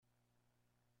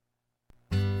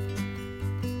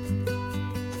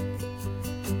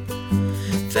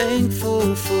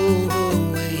thankful for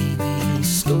the way these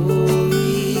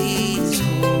stories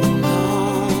hold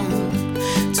on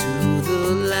to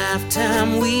the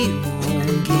lifetime we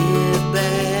won't get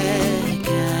back.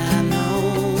 I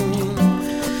know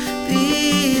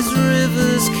these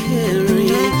rivers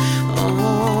carry on.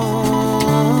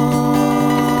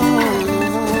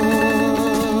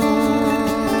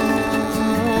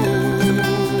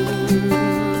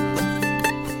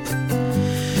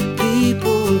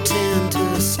 People tend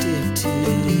to stick to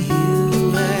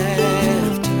you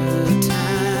after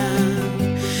time.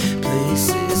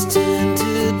 Places tend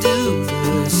to do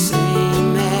the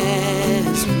same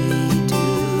as we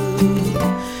do.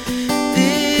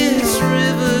 This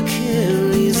river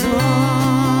carries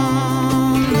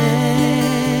on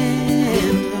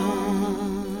and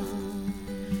on.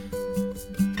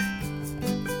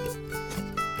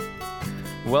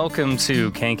 Welcome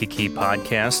to Kankakee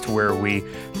Podcast, where we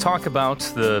talk about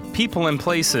the people and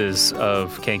places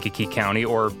of Kankakee County,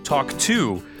 or talk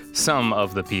to some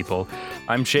of the people.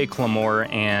 I'm Jake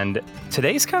Lamore, and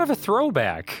today's kind of a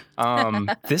throwback.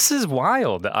 This is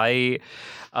wild. We're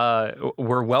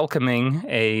welcoming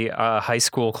a high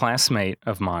school classmate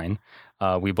of mine.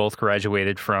 We both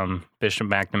graduated from Bishop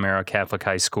McNamara Catholic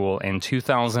High School in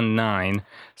 2009,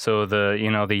 so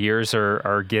the years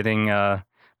are getting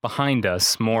behind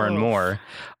us more and more.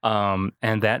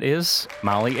 And that is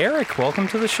Molly Eric. Welcome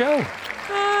to the show.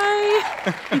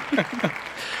 Hi.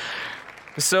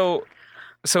 So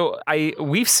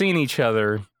we've seen each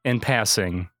other in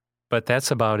passing, but that's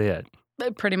about it.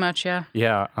 Pretty much, yeah.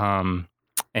 Yeah.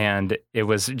 And it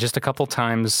was just a couple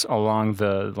times along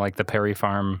the Perry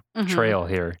Farm Trail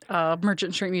here.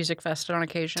 Merchant Street Music Fest on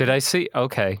occasion. Did I see?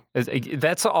 Okay.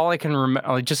 That's all I can remember.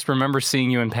 I just remember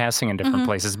seeing you in passing in different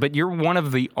places. But you're one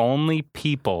of the only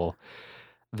people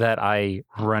that I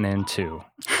run into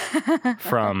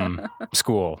from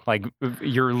school. Like,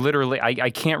 you're literally, I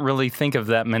can't really think of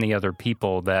that many other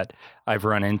people that I've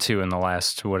run into in the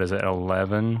last,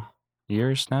 11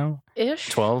 years now? Ish?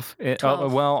 12?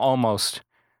 12. Well, almost.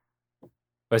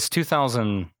 It's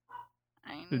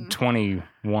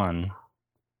 2021.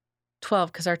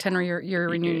 12, because our 10-year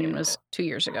reunion was 2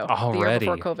 years ago. Already? The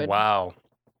year before COVID. Wow.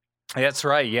 That's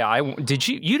right. Yeah.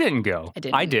 You didn't go. I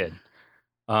didn't. I did.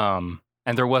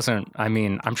 And there wasn't,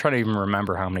 I'm trying to even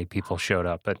remember how many people showed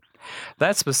up, but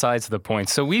that's besides the point.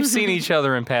 So we've seen each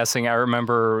other in passing. I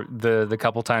remember the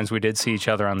couple times we did see each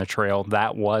other on the trail.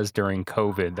 That was during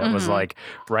COVID. That was like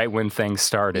right when things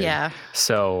started. Yeah.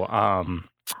 So,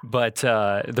 but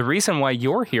the reason why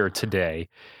you're here today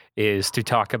is to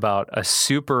talk about a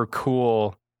super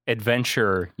cool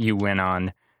adventure you went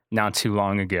on not too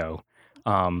long ago.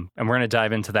 And we're going to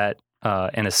dive into that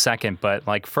in a second. But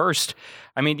first,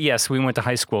 yes, we went to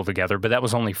high school together, but that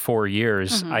was only 4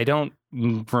 years. I don't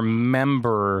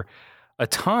remember a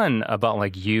ton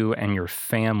about you and your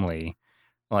family,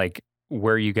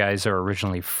 where you guys are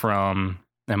originally from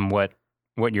and what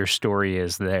your story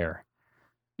is there.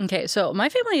 Okay, so my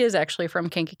family is actually from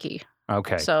Kankakee.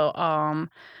 Okay. So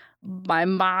my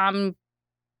mom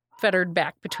fettered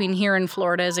back between here and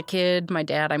Florida as a kid. My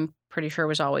dad, I'm pretty sure,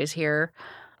 was always here.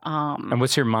 And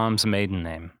what's your mom's maiden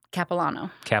name? Capilano.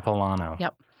 Capilano.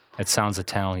 Yep. It sounds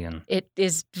Italian. It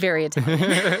is very Italian.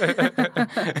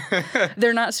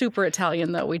 They're not super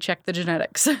Italian, though. We checked the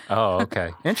genetics. Oh,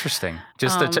 okay. Interesting.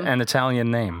 Just an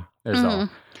Italian name is all.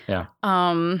 Yeah.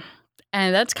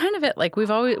 And that's kind of it.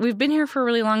 We've been here for a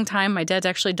really long time. My dad's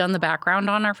actually done the background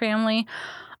on our family.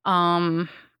 I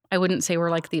wouldn't say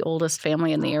we're the oldest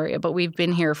family in the area, but we've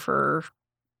been here for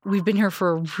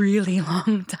a really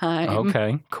long time.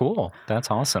 Okay, cool. That's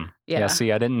awesome. Yeah.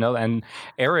 See, I didn't know. And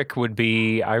Eric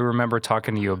I remember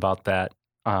talking to you about that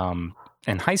in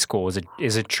high school.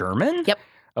 Is it German? Yep.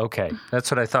 Okay,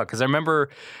 that's what I thought. Because I remember,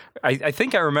 I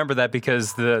think I remember that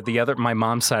because my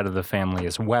mom's side of the family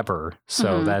is Weber,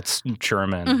 so that's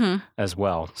German as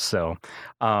well. So,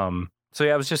 yeah,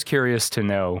 I was just curious to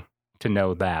know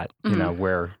that,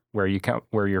 where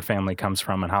your family comes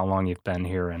from and how long you've been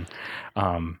here,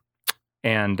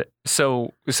 and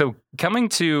so coming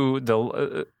to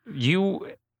the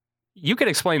you could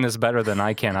explain this better than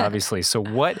I can, obviously. So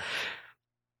what?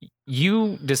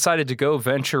 You decided to go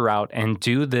venture out and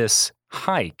do this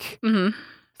hike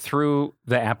through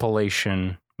the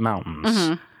Appalachian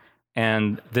Mountains.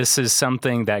 And this is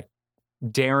something that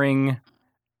daring,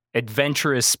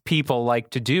 adventurous people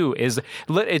like to do. It's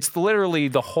literally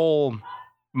the whole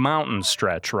mountain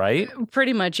stretch, right?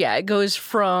 Pretty much, yeah. It goes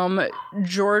from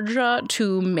Georgia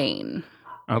to Maine.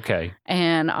 Okay.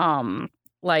 And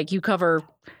you cover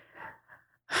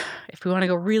if we want to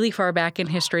go really far back in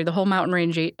history, the whole mountain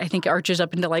range, I think, arches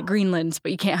up into like Greenland,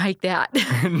 but you can't hike that.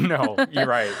 No, you're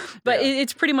right. But Yeah.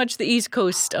 it's pretty much the east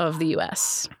coast of the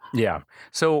U.S. Yeah.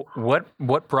 So what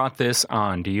brought this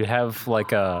on? Do you have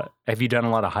have you done a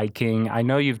lot of hiking? I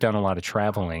know you've done a lot of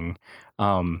traveling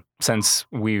since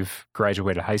we've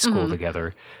graduated high school Mhm.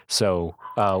 together. So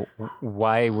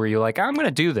why were you like, I'm going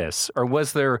to do this? Or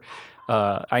was there,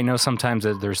 I know sometimes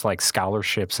that there's like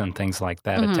scholarships and things like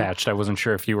that Mhm. attached. I wasn't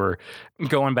sure if you were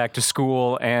going back to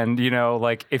school and,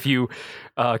 like if you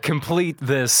complete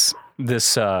this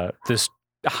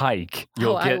hike,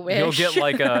 Oh, I you'll wish. get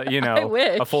like a I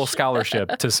wish. a full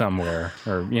scholarship to somewhere,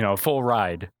 or a full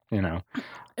ride.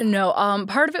 No,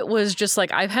 part of it was just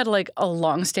like I've had like a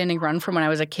long-standing run from when I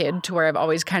was a kid to where I've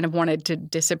always kind of wanted to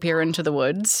disappear into the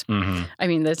woods. Mm-hmm. I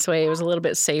mean, this way it was a little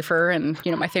bit safer, and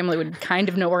my family would kind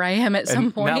of know where I am at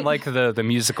some point. Not like the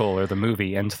musical or the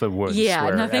movie Into the Woods. Yeah,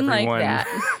 where nothing like everyone- that.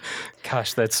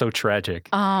 Gosh, that's so tragic.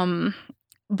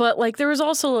 But like there was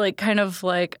also like kind of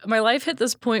like my life hit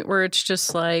this point where it's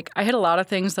just like I had a lot of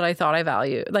things that I thought I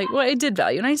value, I did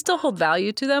value, and I still hold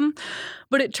value to them,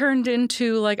 but it turned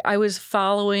into like I was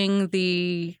following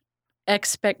the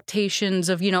expectations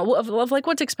of of like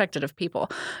what's expected of people.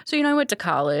 So I went to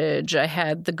college, I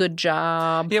had the good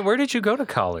job. Yeah, where did you go to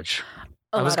college?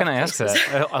 I was going to ask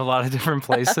that. A lot of different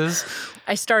places.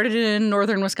 I started in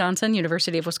northern Wisconsin,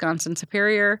 University of Wisconsin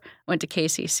Superior. Went to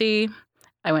KCC.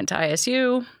 I went to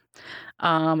ISU.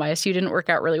 ISU didn't work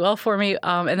out really well for me.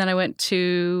 And then I went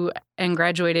to and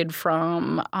graduated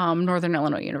from Northern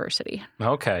Illinois University.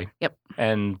 Okay. Yep.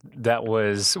 And that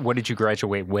was, what did you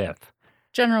graduate with?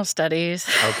 General studies.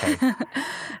 Okay.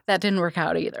 That didn't work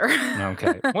out either.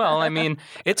 Okay. Well, I mean,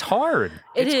 it's hard.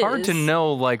 It's hard to is.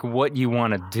 know like what you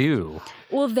want to do.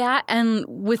 Well, that and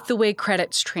with the way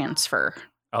credits transfer.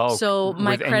 Oh, So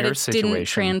my in your credits didn't situation.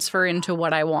 transfer into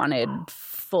what I wanted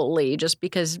fully just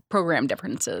because program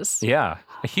differences. Yeah,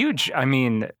 a huge. I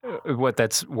mean, what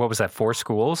was that? 4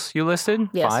 schools you listed?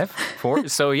 Yes. 5, 4.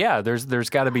 So yeah, there's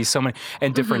got to be so many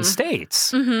in different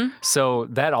states. Mm-hmm. So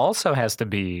that also has to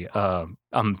be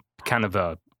kind of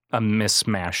a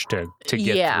mismatch to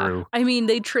get through. I mean,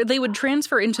 they would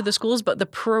transfer into the schools, but the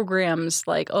programs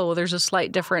there's a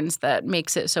slight difference that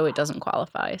makes it so it doesn't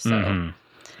qualify. So. Mhm.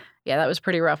 Yeah, that was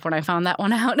pretty rough when I found that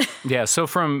one out. Yeah. So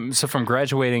from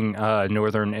graduating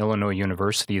Northern Illinois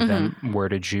University, then where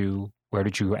did you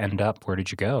end up? Where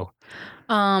did you go?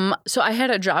 So I had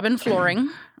a job in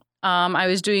flooring. I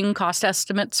was doing cost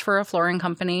estimates for a flooring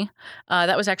company.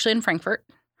 That was actually in Frankfurt.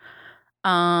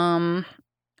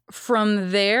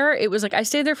 From there, it was I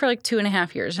stayed there for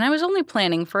 2.5 years, and I was only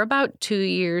planning for about 2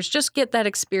 years, just get that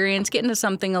experience, get into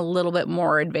something a little bit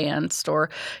more advanced, or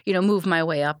move my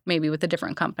way up maybe with a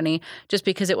different company, just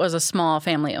because it was a small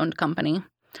family-owned company.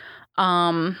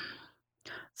 So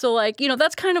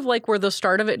that's kind of where the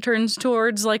start of it turns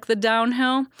towards the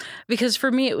downhill, because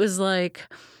for me it was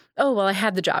oh, well, I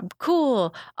had the job.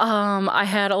 Cool. I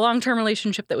had a long-term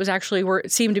relationship that was actually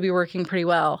seemed to be working pretty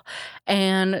well.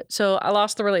 And so I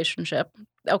lost the relationship.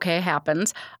 Okay, it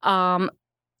happens.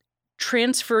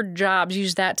 Transferred jobs,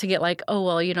 use that to get oh,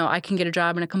 well, I can get a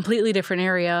job in a completely different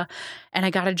area. And I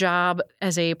got a job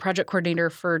as a project coordinator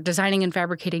for designing and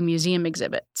fabricating museum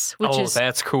exhibits, which is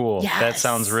that's cool. That Yes.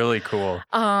 sounds really cool.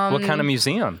 What kind of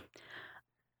museum?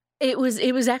 It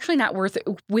was actually not with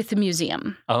the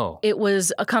museum. Oh. It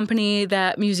was a company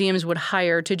that museums would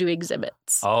hire to do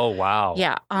exhibits. Oh, wow.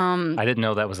 Yeah. I didn't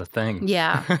know that was a thing.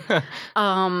 Yeah.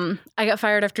 I got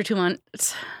fired after 2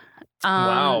 months.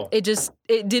 Wow. It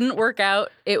didn't work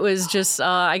out. It was just,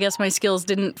 I guess my skills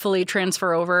didn't fully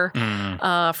transfer over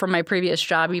from my previous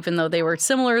job, even though they were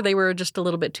similar. They were just a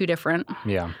little bit too different.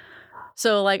 Yeah.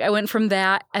 So I went from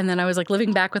that, and then I was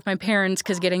living back with my parents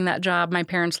because getting that job, my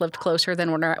parents lived closer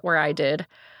than where I did.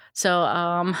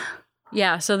 So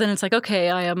yeah. So then it's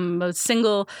okay, I am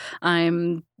single.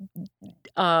 I'm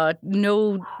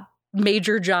no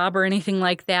major job or anything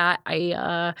like that.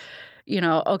 I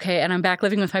okay, and I'm back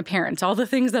living with my parents. All the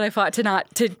things that I fought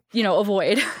to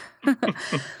avoid.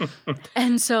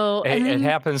 And so It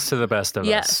happens to the best of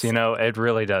Yes. us. It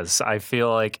really does. I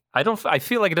feel like I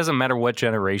feel like it doesn't matter what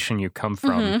generation you come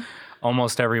from.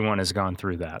 Almost everyone has gone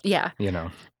through that. Yeah.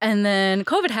 And then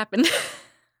COVID happened.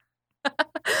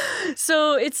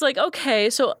 So it's okay,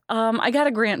 so I got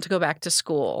a grant to go back to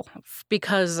school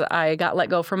because I got let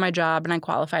go from my job and I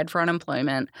qualified for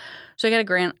unemployment. So I got a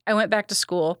grant. I went back to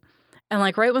school, and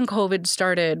right when COVID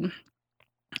started,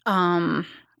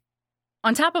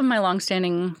 on top of my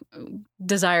longstanding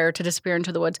desire to disappear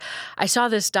into the woods, I saw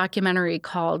this documentary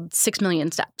called 6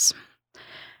 Million Steps.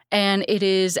 And it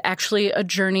is actually a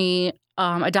journey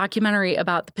a documentary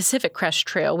about the Pacific Crest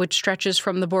Trail, which stretches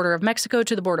from the border of Mexico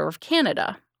to the border of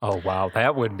Canada. Oh, wow.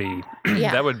 That would be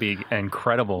Yeah. that would be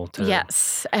incredible.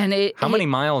 Yes. And How many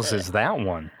miles is that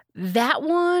one? that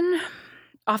one,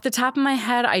 off the top of my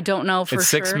head, I don't know for It's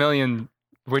sure. 6 million.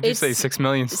 Would you say It's 6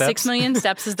 million steps? 6 million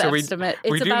steps is the So estimate.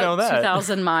 we It's do about know that.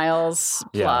 2,000 miles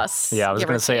plus. Yeah, I was give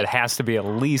going or to say it take. has to be at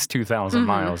least 2,000 Mhm.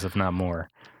 miles, if not more.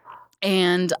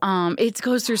 And it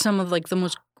goes through some of like the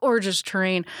most gorgeous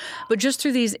terrain, but just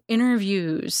through these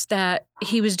interviews that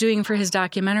he was doing for his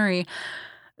documentary,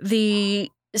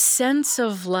 the sense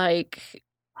of like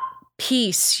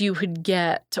peace you would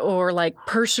get or like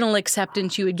personal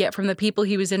acceptance you would get from the people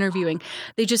he was interviewing,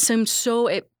 they just seemed so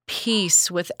at peace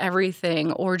with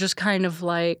everything, or just kind of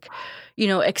like, you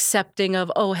know, accepting of,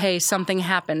 oh, hey, something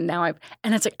happened.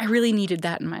 And it's like, I really needed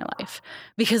that in my life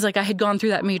because like I had gone through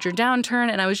that major downturn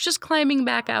and I was just climbing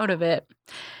back out of it.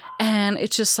 And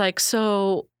it's just like,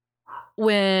 so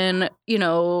when, you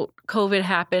know, COVID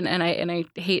happened, and I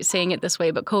hate saying it this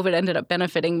way, but COVID ended up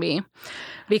benefiting me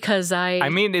because I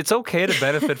mean, it's okay to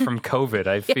benefit from COVID.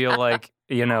 I feel like,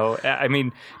 you know, I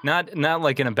mean, not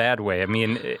like in a bad way. I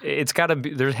mean, it's got to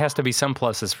be, there has to be some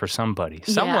pluses for somebody.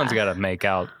 Someone's got to make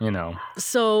out, you know.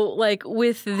 So like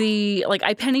with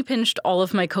I penny pinched all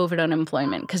of my COVID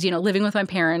unemployment because, you know, living with my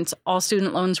parents, all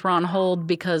student loans were on hold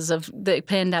because of the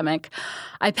pandemic.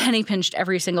 I penny pinched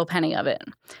every single penny of it.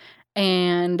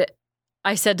 And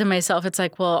I said to myself, it's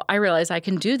like, well, I realize I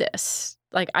can do this.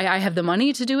 Like I have the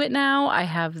money to do it now. I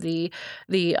have the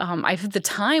I have the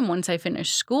time once I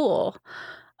finish school.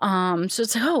 So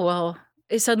it's like, oh, well,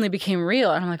 it suddenly became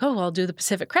real. And I'm like, oh, well, I'll do the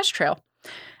Pacific Crest Trail.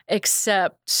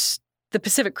 Except the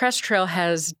Pacific Crest Trail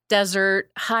has desert,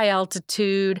 high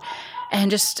altitude, and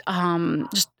just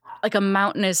like a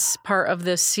mountainous part of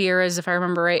the Sierras, if I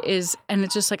remember right, and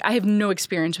it's just like, I have no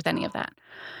experience with any of that.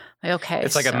 Like, okay.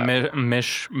 It's like a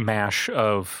mishmash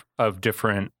of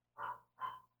different,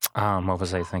 what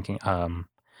was I thinking?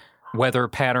 Weather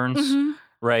patterns, Mhm.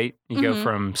 right? You go Mhm.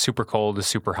 from super cold to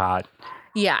super hot.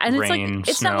 Yeah, and rain, it's like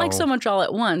it's not like snow. so much all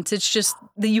at once. It's just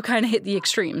that you kind of hit the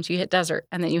extremes. You hit desert,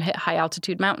 and then you hit high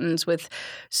altitude mountains with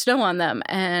snow on them,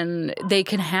 and they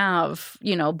can have,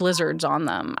 you know, blizzards on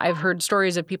them. I've heard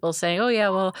stories of people saying, "Oh yeah,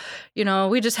 well, you know,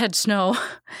 we just had snow,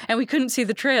 and we couldn't see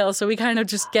the trail, so we kind of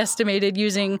just guesstimated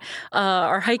using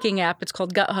our hiking app. It's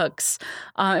called Gut Hooks,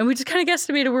 and we just kind of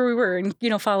guesstimated where we were, and you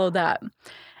know, followed that."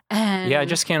 And Yeah, I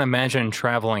just can't imagine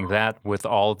traveling that with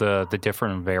all the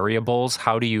different variables.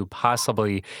 How do you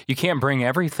possibly, you can't bring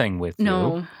everything with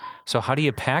no. you. So how do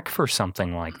you pack for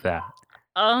something like that?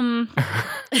 I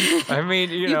I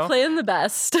mean, you know, plan the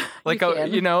best. like,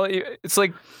 can. you know, it's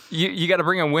like you got to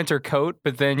bring a winter coat,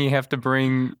 but then you have to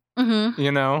bring, Mm-hmm.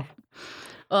 you know.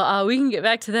 Well, we can get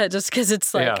back to that just because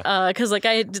it's like, because like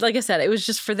I said, it was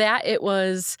just for that. It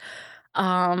was,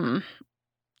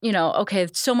 you know, okay,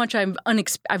 so much I've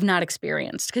not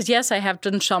experienced. Because yes, I have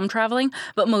done some traveling,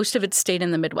 but most of it stayed in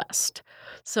the Midwest.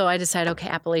 So I decided, okay,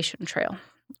 Appalachian Trail,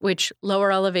 which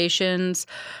lower elevations,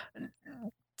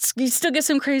 you still get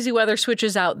some crazy weather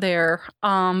switches out there,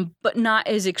 but not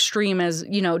as extreme as,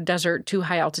 you know, desert to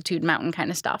high altitude mountain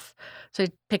kind of stuff. So I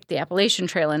picked the Appalachian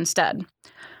Trail instead.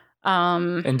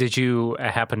 And did you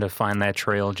happen to find that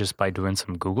trail just by doing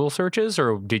some Google searches,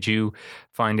 or did you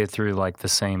find it through like the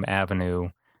same avenue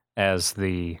as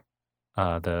the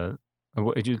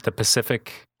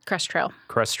Pacific Crest Trail.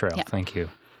 Crest Trail? Yeah. Thank you.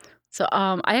 So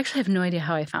I actually have no idea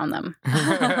how I found them.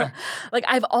 Like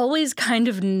I've always kind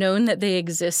of known that they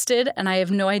existed, and I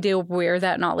have no idea where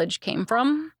that knowledge came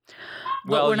from.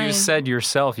 But Well, when you I- said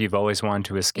yourself you've always wanted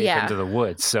to escape Yeah. into the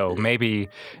woods, so maybe,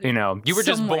 you know, you were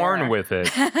just born Somewhere. with it.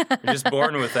 You're just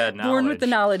born with that knowledge. Born with the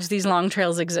knowledge these long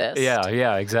trails exist.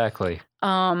 Yeah, exactly.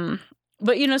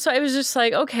 But you know, so I was just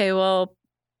like, okay, well,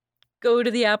 go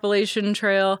to the Appalachian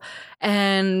Trail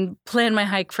and plan my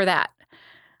hike for that.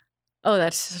 Oh,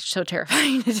 that's so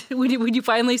terrifying. when you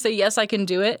finally say, yes, I can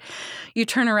do it, you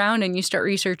turn around and you start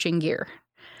researching gear.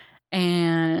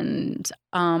 And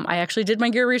I actually did my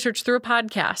gear research through a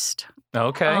podcast.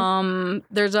 Okay.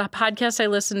 There's a podcast I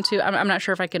listened to. I'm not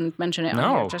sure if I can mention it. on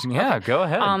No, here. Just- yeah, okay. go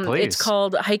ahead, please. It's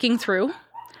called Hiking Through.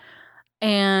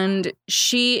 And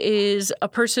she is a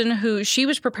person she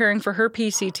was preparing for her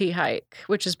PCT hike,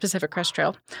 which is Pacific Crest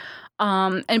Trail.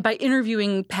 And by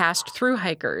interviewing past through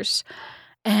hikers.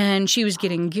 And she was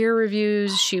getting gear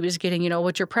reviews. She was getting, you know,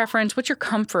 what's your preference? What's your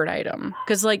comfort item?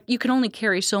 Because, like, you can only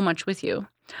carry so much with you.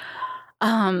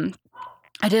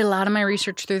 I did a lot of my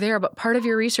research through there, but part of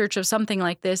your research of something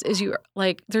like this is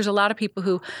there's a lot of people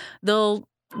who they'll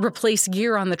replace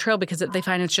gear on the trail because they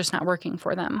find it's just not working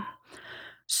for them.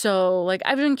 So, like,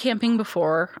 I've done camping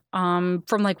before. From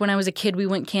like when I was a kid, we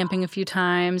went camping a few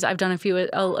times. I've done a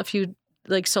few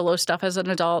like solo stuff as an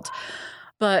adult,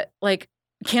 but like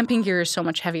camping gear is so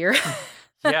much heavier.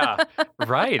 Yeah,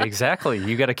 right. Exactly.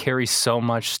 You got to carry so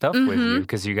much stuff with you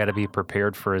because you got to be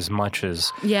prepared for as much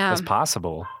as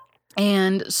possible.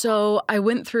 And so I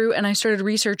went through and I started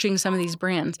researching some of these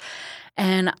brands,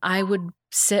 and I would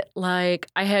sit like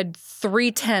I had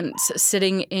 3 tents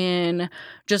sitting in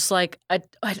just like a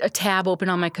tab open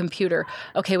on my computer.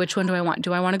 Okay, which one do I want?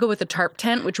 Do I want to go with the tarp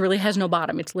tent, which really has no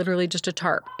bottom? It's literally just a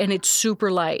tarp and it's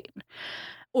super light.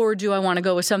 Or do I want to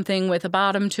go with something with a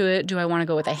bottom to it? Do I want to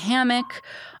go with a hammock?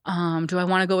 Do I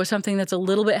want to go with something that's a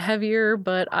little bit heavier,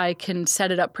 but I can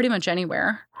set it up pretty much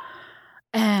anywhere?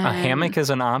 And a hammock is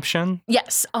an option?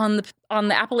 Yes. On the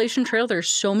Appalachian Trail, there's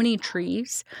so many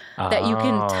trees that you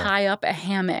can tie up a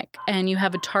hammock, and you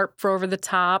have a tarp for over the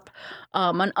top,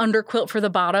 an underquilt for the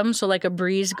bottom, so like a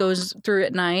breeze goes through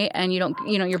at night and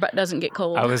your butt doesn't get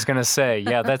cold. I was going to say,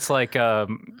 yeah, that's like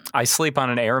I sleep on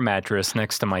an air mattress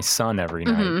next to my son every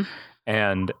night,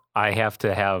 and I have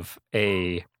to have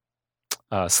a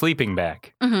sleeping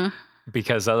bag.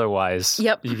 Because otherwise,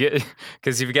 you get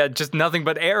because you've got just nothing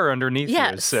but air underneath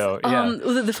you. So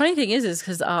the funny thing is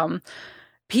because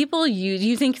people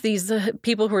you think these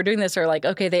people who are doing this are like,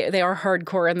 okay, they are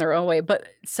hardcore in their own way, but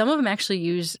some of them actually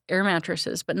use air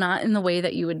mattresses, but not in the way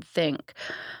that you would think.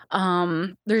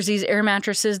 There's these air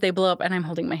mattresses, they blow up, and I'm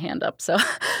holding my hand up, so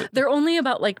they're only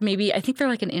about like maybe I think they're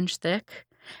like an inch thick,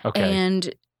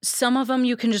 and some of them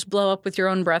you can just blow up with your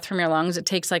own breath from your lungs. It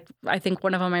takes like, I think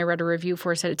one of them I read a review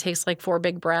for said it takes like 4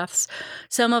 big breaths.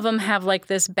 Some of them have like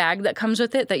this bag that comes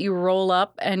with it that you roll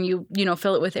up and you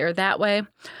fill it with air that way.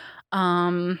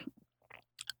 And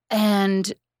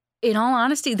in all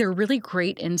honesty, they're really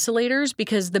great insulators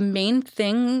because the main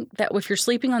thing that if you're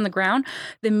sleeping on the ground,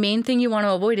 the main thing you want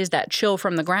to avoid is that chill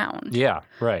from the ground. Yeah,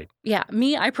 right. Yeah,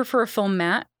 I prefer a foam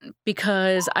mat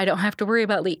because I don't have to worry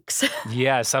about leaks.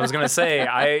 Yes, I was going to say,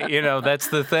 that's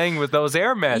the thing with those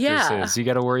air mattresses. Yeah. You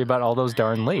got to worry about all those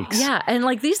darn leaks. Yeah, and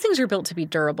like these things are built to be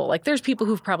durable. Like there's people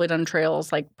who've probably done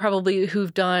trails, like probably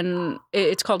who've done,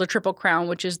 it's called a Triple Crown,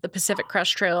 which is the Pacific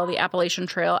Crest Trail, the Appalachian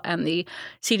Trail, and the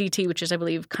CDT, which is, I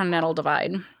believe, Continental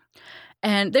Divide.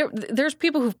 And there's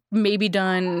people who've maybe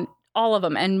done all of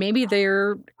them, and maybe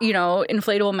their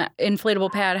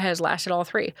inflatable pad has lasted all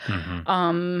 3.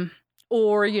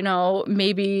 Or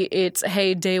maybe it's,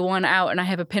 hey, day 1 out and I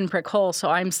have a pinprick hole, so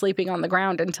I'm sleeping on the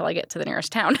ground until I get to the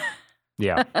nearest town.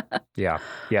 Yeah,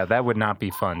 that would not be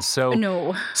fun. So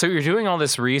no. So you're doing all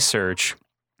this research.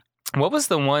 What was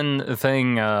the one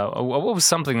thing? What was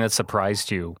something that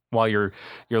surprised you while you're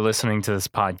listening to this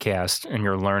podcast and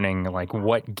you're learning like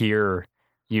what gear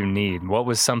you need? What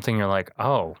was something you're like,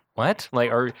 oh, what?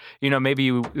 Like, or maybe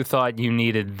you thought you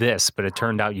needed this, but it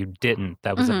turned out you didn't.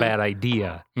 That was a bad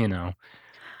idea.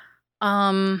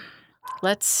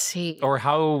 Let's see. Or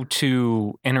how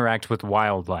to interact with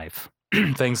wildlife,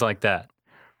 things like that.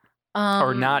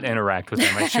 Or not interact with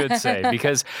them, I should say,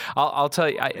 because I'll tell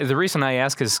you, the reason I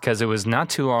ask is because it was not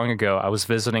too long ago. I was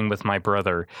visiting with my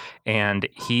brother, and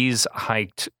he's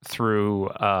hiked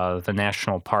through the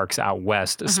national parks out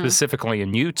west, specifically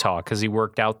in Utah, because he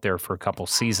worked out there for a couple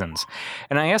seasons.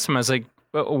 And I asked him, I was like,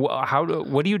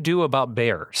 what do you do about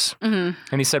bears? And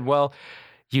he said, well,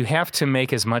 you have to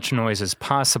make as much noise as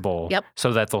possible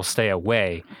so that they'll stay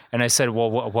away. And I said,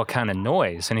 well, what kind of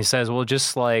noise? And he says, well,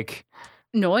 just like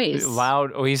noise,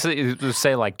 loud. Or he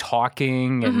say like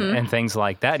talking and things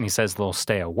like that. And he says they'll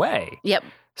stay away. Yep.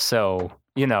 So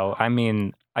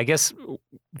I guess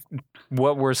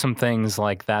what were some things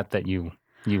like that you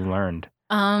learned?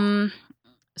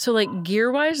 So like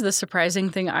gear wise, the surprising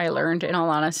thing I learned, in all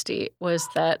honesty, was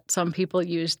that some people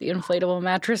use the inflatable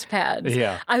mattress pads.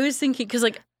 Yeah. I was thinking because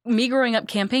like me growing up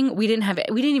camping, we didn't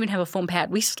even have a foam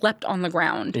pad. We slept on the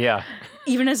ground. Yeah.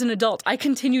 Even as an adult, I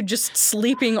continued just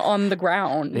sleeping on the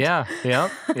ground. Yeah.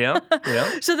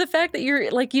 So the fact that you're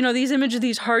like, these images of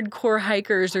these hardcore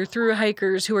hikers or through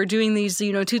hikers who are doing these,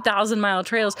 2,000-mile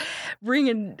trails,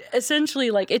 bringing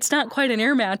essentially like, it's not quite an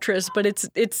air mattress, but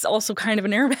it's also kind of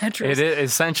an air mattress. It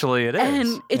is. Essentially it is.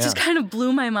 And it just kind of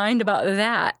blew my mind about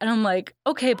that. And I'm like,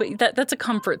 okay, but that's a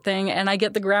comfort thing. And I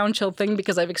get the ground chill thing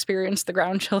because I've experienced the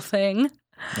ground chill thing.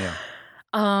 Yeah.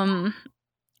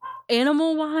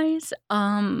 Animal-wise,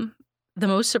 the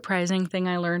most surprising thing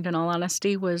I learned, in all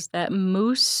honesty, was that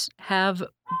moose have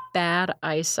bad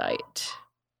eyesight.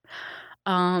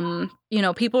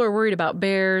 People are worried about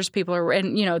bears. People are,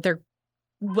 and they're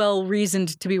well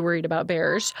reasoned to be worried about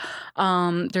bears.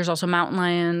 There's also mountain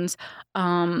lions.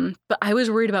 But I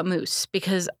was worried about moose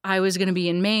because I was going to be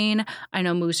in Maine. I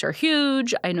know moose are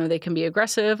huge. I know they can be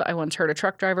aggressive. I once heard a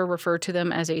truck driver refer to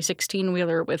them as a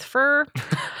 16-wheeler with fur.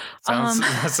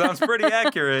 That sounds pretty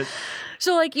accurate.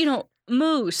 So, like,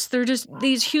 moose, they're just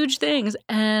these huge things.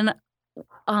 And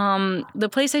the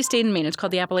place I stayed in Maine, it's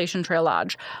called the Appalachian Trail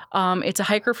Lodge. It's a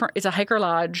hiker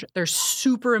lodge. They're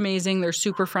super amazing. They're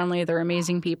super friendly. They're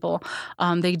amazing people.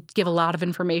 They give a lot of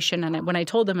information. And when I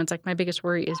told them, it's like, my biggest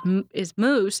worry is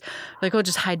moose. Like, oh,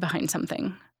 just hide behind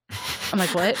something. I'm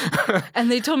like, what?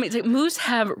 And they told me, it's like, moose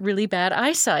have really bad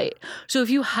eyesight. So if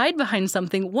you hide behind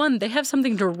something, one, they have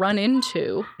something to run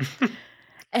into.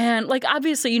 And, like,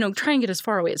 obviously, try and get as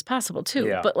far away as possible, too.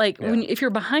 Yeah. But, like, if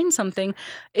you're behind something,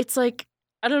 it's like,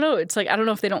 I don't know. It's like, I don't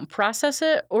know if they don't process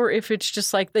it or if it's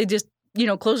just like they just,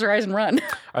 close their eyes and run.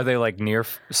 Are they like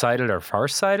nearsighted or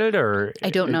farsighted, or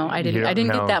I don't know. I didn't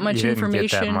get that much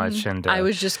information. I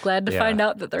was just glad to find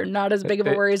out that they're not as big of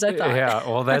a worry as I thought. Yeah,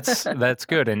 well, that's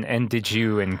good. And did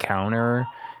you encounter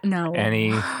no any?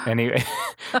 You're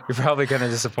probably kind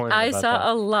of disappointed. I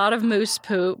saw a lot of moose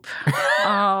poop.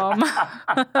 I'm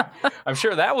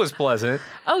sure that was pleasant.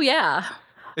 Oh yeah.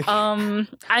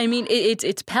 I mean,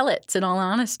 it's pellets. In all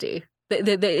honesty,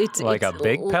 it's like a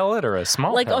big pellet or a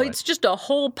small pellet? Oh, it's just a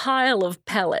whole pile of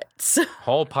pellets.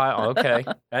 Whole pile. Okay,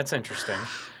 that's interesting.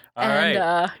 All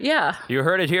right. Yeah. You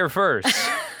heard it here first.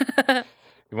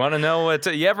 You want to know what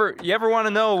you ever want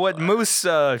to know what moose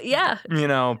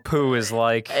poo is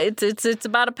like? It's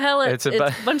about a pellet. It's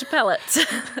a bunch of pellets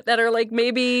that are like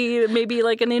maybe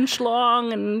like an inch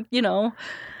long, and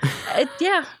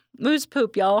moose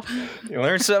poop, y'all. You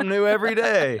learn something new every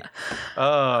day.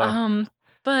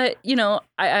 But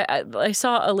I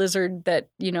saw a lizard that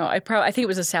I think it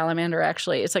was a salamander.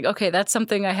 Actually, it's like, okay, that's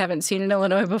something I haven't seen in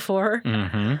Illinois before.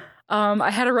 Mm-hmm.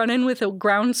 I had a run-in with a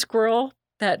ground squirrel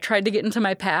that tried to get into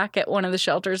my pack at one of the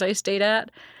shelters I stayed at,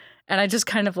 and I just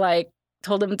kind of like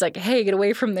told him, it's like, hey, get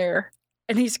away from there.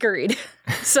 And he scurried.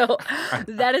 So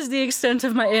that is the extent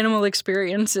of my animal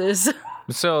experiences.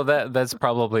 So that's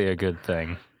probably a good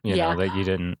thing. You know, that you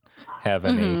didn't have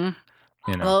any,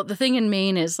 Mm-hmm. Well, the thing in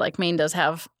Maine is, like, Maine does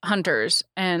have hunters.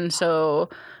 And so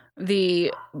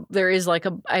there is like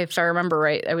if I remember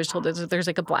right, I was told that there's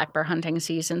like a black bear hunting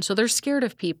season. So they're scared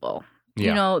of people.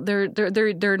 Yeah.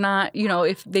 They're not,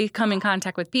 if they come in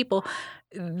contact with people,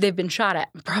 they've been shot at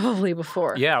probably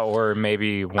before. Yeah. Or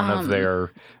maybe one of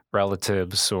their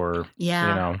relatives or,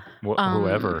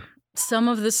 whoever. Some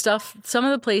of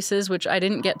the places, which I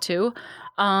didn't get to,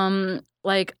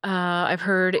 I've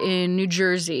heard in New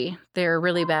Jersey, they're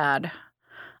really bad.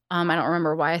 I don't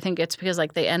remember why. I think it's because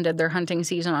like they ended their hunting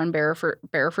season on bear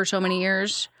for so many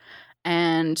years.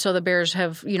 And so the bears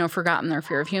have, forgotten their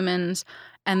fear of humans.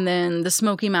 And then the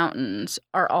Smoky Mountains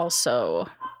are also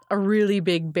a really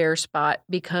big bear spot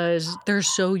because they're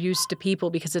so used to people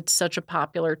because it's such a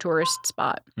popular tourist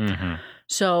spot. Mm-hmm.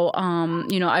 So,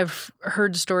 I've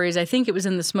heard stories, I think it was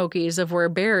in the Smokies, of where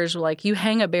bears, like, you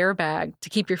hang a bear bag to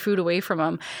keep your food away from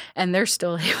them, and they're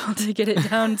still able to get it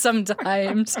down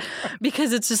sometimes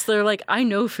because it's just, they're like, I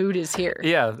know food is here.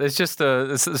 Yeah, it's just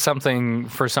something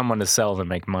for someone to sell to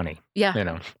make money.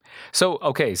 Yeah. So,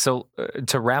 okay, to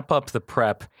wrap up the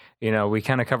prep, we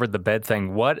kind of covered the bed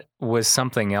thing. What was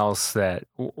something else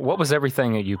what was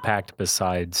everything that you packed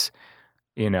besides,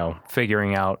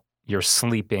 figuring out your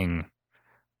sleeping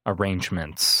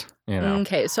arrangements?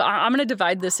 Okay, so I'm going to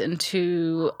divide this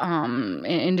into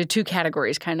two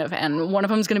categories, kind of, and one of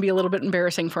them is going to be a little bit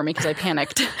embarrassing for me because I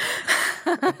panicked.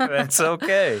 That's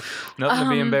okay. Nothing to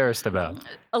be embarrassed about.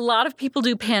 A lot of people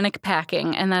do panic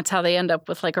packing, and that's how they end up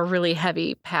with like a really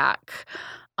heavy pack.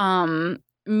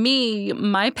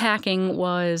 My packing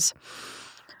was,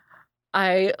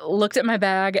 I looked at my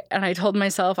bag and I told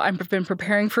myself, I've been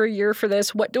preparing for a year for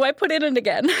this. What do I put in it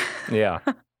again? Yeah.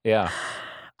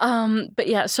 But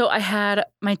yeah, so I had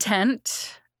my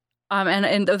tent.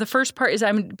 And the first part is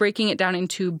I'm breaking it down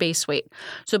into base weight.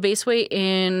 So base weight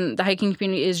in the hiking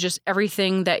community is just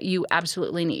everything that you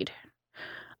absolutely need.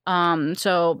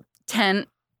 So tent,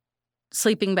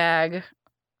 sleeping bag,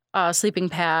 sleeping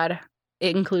pad.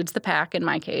 It includes the pack. In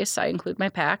my case, I include my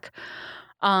pack.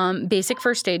 Basic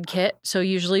first aid kit. So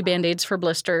usually Band-Aids for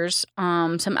blisters,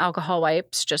 some alcohol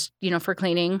wipes, just, for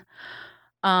cleaning.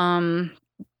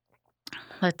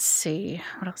 Let's see.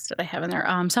 What else did I have in there?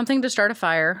 Something to start a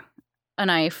fire, a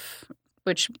knife,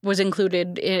 which was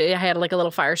included. I had like a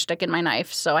little fire stick in my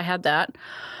knife, so I had that.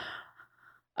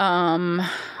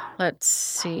 Let's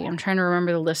see. I'm trying to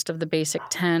remember the list of the basic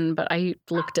 10, but I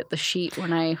looked at the sheet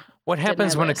when I What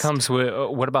happens when it comes with,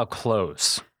 what about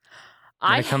clothes?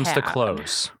 When it comes to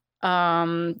clothes.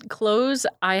 Clothes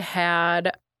I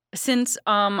had since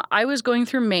I was going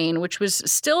through Maine, which was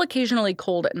still occasionally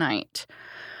cold at night.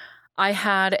 I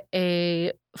had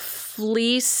a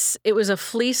fleece. It was a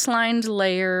fleece-lined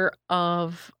layer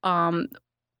of.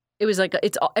 It was like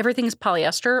everything's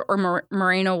polyester or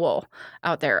merino wool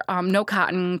out there. No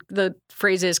cotton. The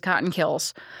phrase is "cotton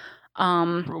kills."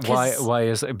 Why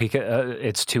is it? Because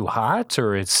it's too hot,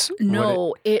 or it's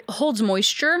no? It holds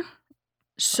moisture,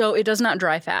 so it does not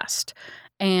dry fast.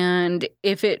 And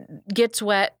if it gets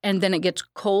wet and then it gets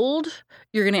cold,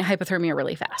 you're going to get hypothermia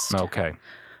really fast. Okay.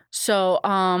 So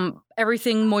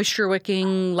everything moisture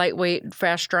wicking, lightweight,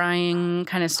 fast drying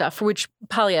kind of stuff, for which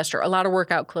polyester, a lot of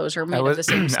workout clothes are made of the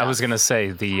same stuff. I was going to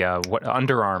say the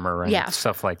Under Armour and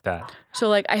stuff like that. So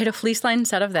like I had a fleece line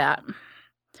set of that.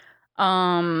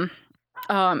 And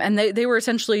they were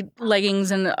essentially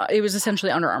leggings, and it was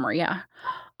essentially Under Armour, yeah.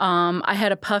 I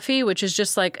had a puffy, which is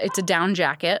just like, it's a down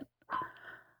jacket.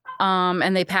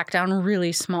 And they pack down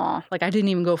really small. Like I didn't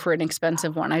even go for an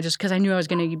expensive one. Because I knew I was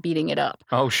going to be beating it up.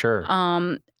 Oh, sure.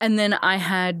 And then I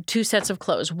had 2 sets of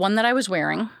clothes. One that I was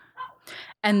wearing,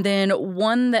 and then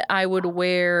one that I would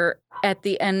wear at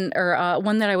the end, or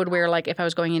one that I would wear like if I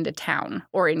was going into town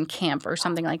or in camp or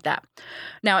something like that.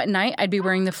 Now at night, I'd be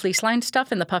wearing the fleece-lined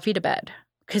stuff and the puffy to bed.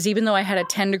 Because even though I had a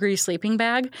 10-degree sleeping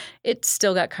bag, it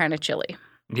still got kind of chilly.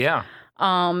 Yeah.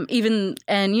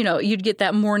 You'd get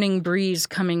that morning breeze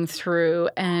coming through,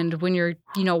 and when you're,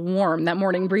 warm, that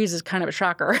morning breeze is kind of a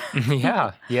shocker.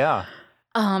 Yeah.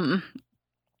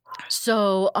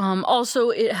 Also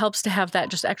it helps to have that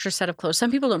just extra set of clothes.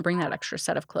 Some people don't bring that extra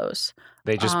set of clothes.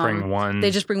 They just bring one.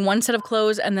 They just bring one set of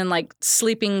clothes and then like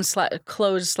sleeping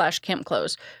clothes / camp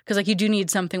clothes. Because like you do need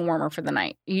something warmer for the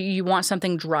night. You want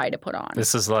something dry to put on.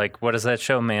 This is like, what is that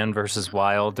show, Man vs.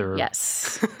 Wild? Or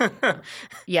Yes.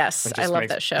 Yes, I love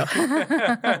that show.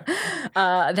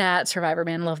 That Survivor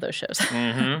Man, love those shows.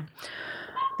 Mm-hmm.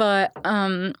 But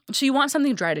so you want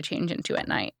something dry to change into at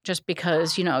night, just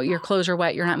because your clothes are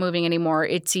wet, you're not moving anymore.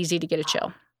 It's easy to get a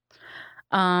chill.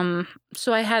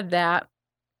 So I had that,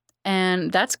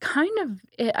 and that's kind of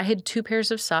it. I had 2 pairs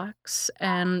of socks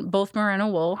and both merino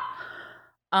wool.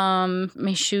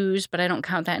 My shoes, but I don't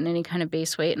count that in any kind of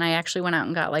base weight. And I actually went out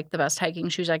and got like the best hiking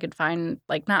shoes I could find,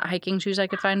 like not hiking shoes I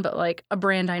could find, but like a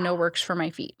brand I know works for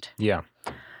my feet. Yeah.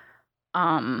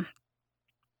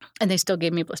 And they still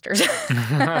gave me blisters.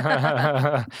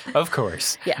 Of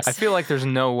course. Yes. I feel like there's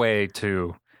no way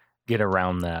to get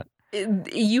around that.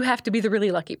 You have to be the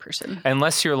really lucky person.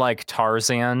 Unless you're like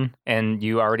Tarzan and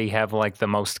you already have like the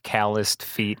most calloused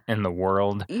feet in the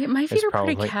world. My feet are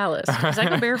pretty calloused because I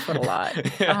go barefoot a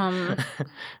lot. Yeah.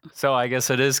 So I guess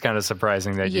it is kind of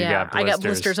surprising that you got blisters. I got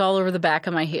blisters all over the back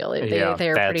of my heel. They are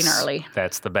pretty gnarly.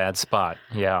 That's the bad spot.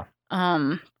 Yeah.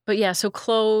 But yeah, so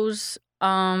clothes.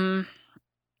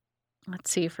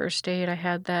 Let's see, first aid, I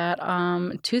had that.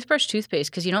 Toothbrush, toothpaste,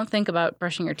 because you don't think about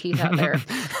brushing your teeth out there.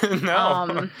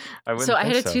 No, I wouldn't. So I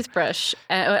had a toothbrush.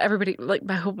 Everybody, like,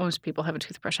 I hope most people have a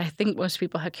toothbrush. I think most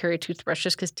people carry a toothbrush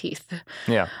just because teeth.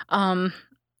 Yeah.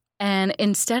 And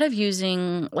instead of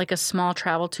using like a small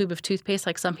travel tube of toothpaste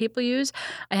like some people use,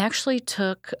 I actually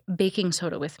took baking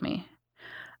soda with me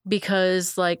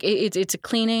because like it's a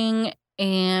cleaning.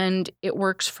 And it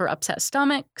works for upset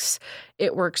stomachs.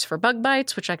 It works for bug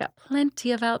bites, which I got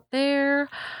plenty of out there.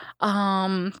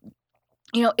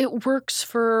 It works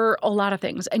for a lot of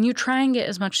things. And you try and get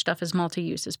as much stuff as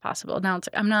multi-use as possible. Now, it's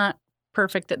like, I'm not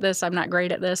perfect at this. I'm not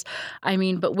great at this. I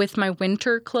mean, but with my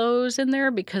winter clothes in there,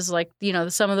 because like,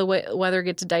 some of the weather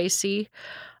gets dicey,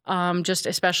 just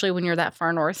especially when you're that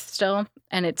far north still.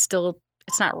 And it's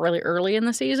not really early in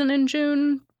the season in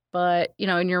June. But,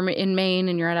 and you're in Maine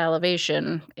and you're at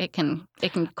elevation, it can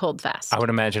cold fast. I would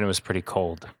imagine it was pretty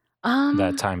cold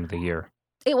that time of the year.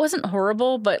 It wasn't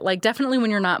horrible, but like definitely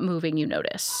when you're not moving, you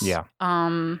notice. Yeah.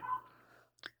 I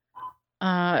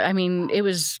mean, it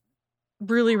was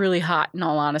really, really hot in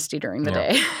all honesty during the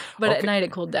day, but at night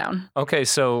it cooled down. Okay,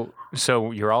 so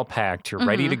you're all packed, you're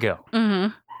ready to go.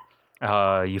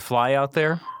 Mm-hmm. You fly out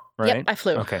there? Right? Yep, I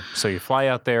flew. Okay, so you fly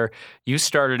out there. You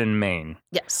started in Maine.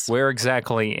 Yes. Where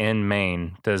exactly in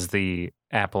Maine does the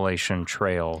Appalachian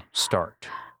Trail start?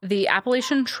 The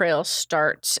Appalachian Trail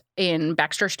starts in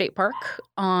Baxter State Park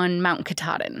on Mount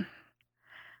Katahdin.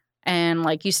 And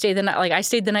like you stay the night, like I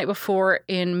stayed the night before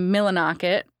in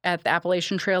Millinocket at the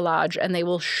Appalachian Trail Lodge, and they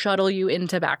will shuttle you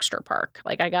into Baxter Park.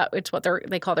 Like it's what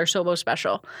they call their Sobo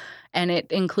Special, and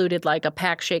it included like a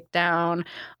pack shakedown.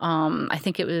 I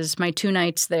think it was my 2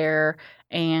 nights there,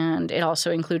 and it also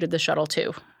included the shuttle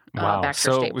too. Wow.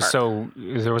 Baxter State Park. So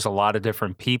there was a lot of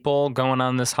different people going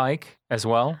on this hike as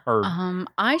well? Or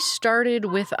I started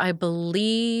with, I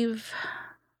believe,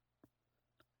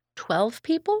 12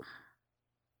 people.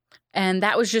 And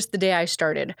that was just the day I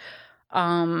started.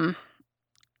 And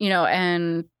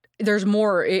there's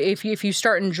more. If you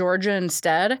start in Georgia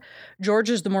instead,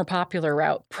 Georgia's the more popular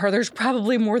route. There's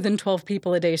probably more than 12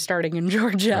 people a day starting in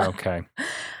Georgia. okay.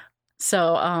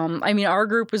 So, our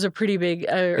group was a pretty big.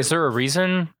 Is there a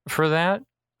reason for that?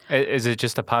 Is it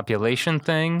just a population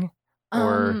thing?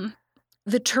 Or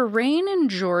the terrain in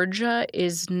Georgia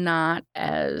is not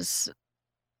as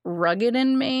rugged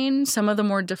in Maine. Some of the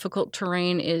more difficult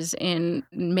terrain is in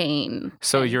Maine.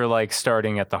 So you're like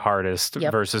starting at the hardest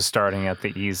Yep. versus starting at the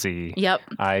easy. Yep.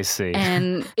 I see.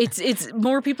 And it's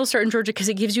more people start in Georgia because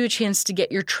it gives you a chance to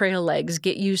get your trail legs,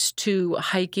 get used to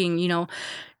hiking.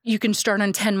 You can start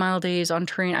on 10-mile days on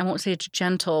terrain. I won't say it's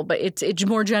gentle, but it's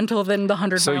more gentle than the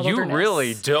 100-mile So you wilderness.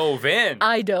 really dove in.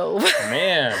 I dove.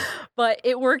 Man. But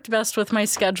it worked best with my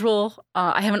schedule.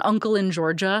 I have an uncle in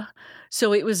Georgia,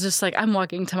 so it was just like I'm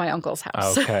walking to my uncle's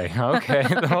house. Okay.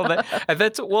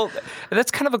 Well, that's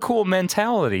kind of a cool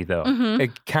mentality, though. Mhm.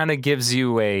 It kind of gives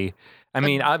you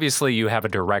obviously you have a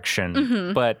direction,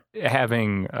 Mhm. but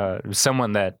having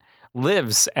someone that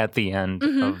lives at the end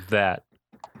Mhm. of that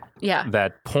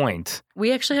point.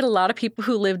 We actually had a lot of people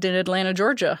who lived in Atlanta,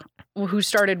 Georgia, who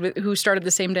started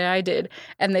the same day I did,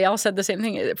 and they all said the same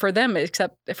thing. For them,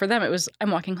 except for them, it was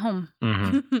I'm walking home.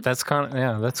 Mm-hmm.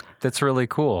 That's really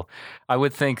cool. I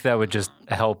would think that would just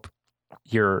help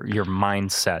your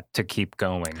mindset to keep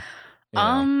going. you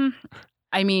know?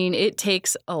 It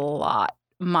takes a lot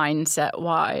mindset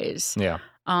wise. Yeah.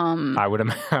 I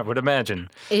would imagine.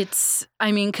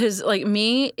 Because like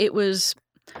me, it was.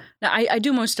 Now, I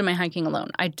do most of my hiking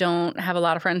alone. I don't have a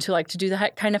lot of friends who like to do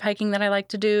the kind of hiking that I like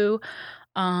to do.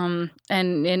 And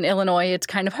in Illinois, it's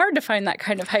kind of hard to find that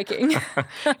kind of hiking.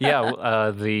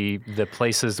 Yeah, the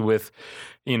places with,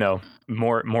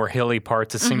 more hilly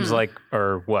parts. It seems Mhm. like,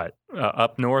 or what,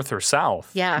 up north or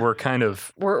south? Yeah. we're kind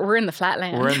of We're in the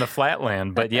flatland. we're in the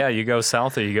flatland. But yeah, you go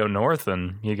south or you go north,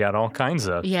 and you got all kinds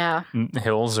of Yeah,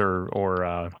 hills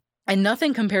or and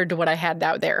nothing compared to what I had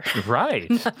out there. right.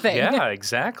 Nothing. Yeah,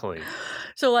 exactly.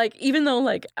 So like even though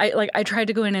I tried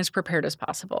to go in as prepared as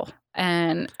possible,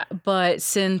 but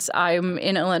since I'm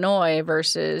in Illinois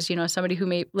versus somebody who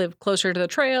may live closer to the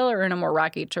trail or in a more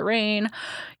rocky terrain,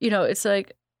 it's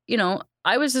like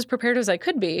I was as prepared as I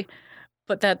could be,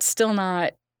 but that's still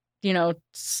not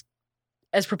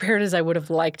as prepared as I would have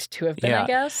liked to have been. Yeah. I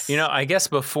guess. I guess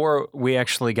before we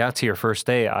actually got to your first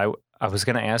day, I was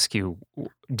going to ask you,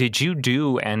 did you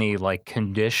do any like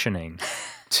conditioning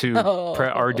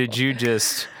or did you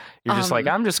just, you're just like,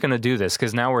 I'm just going to do this?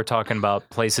 Because now we're talking about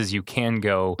places you can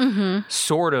go Mhm.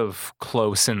 sort of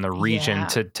close in the region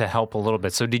Yeah. to help a little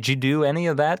bit. So did you do any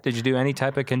of that? Did you do any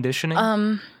type of conditioning?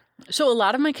 So a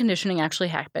lot of my conditioning actually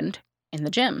happened in the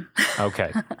gym.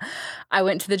 Okay. I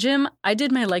went to the gym. I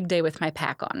did my leg day with my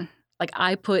pack on. Like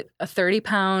I put a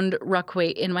 30-pound ruck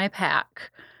weight in my pack,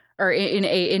 or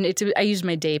I used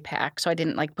my day pack, so I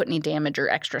didn't like put any damage or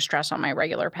extra stress on my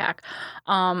regular pack.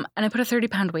 And I put a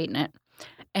 30-pound weight in it,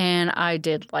 and I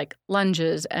did like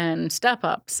lunges and step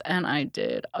ups, and I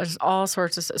did all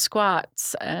sorts of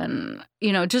squats, and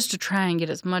just to try and get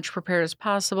as much prepared as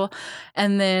possible.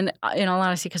 And then, in all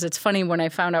honesty, because it's funny, when I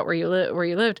found out where you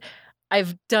lived,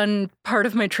 I've done part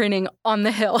of my training on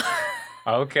the hill.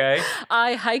 Okay.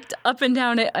 I hiked up and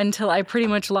down it until I pretty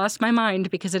much lost my mind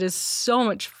because it is so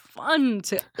much fun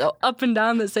to go up and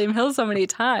down the same hill so many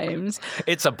times.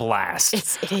 It's a blast.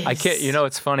 It is. I can't,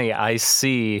 it's funny. I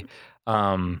see,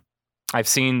 I've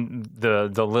seen the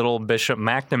little Bishop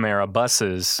McNamara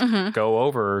buses Mhm. go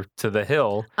over to the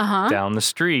hill Uh-huh. down the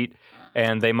street,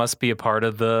 and they must be a part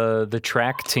of the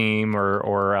track team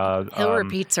or Hill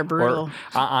repeats are brutal.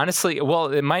 honestly, well,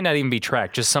 it might not even be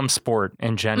track, just some sport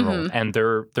in general, Mhm. and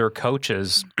their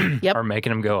coaches Yep. are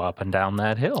making them go up and down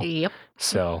that hill. Yep.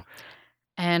 So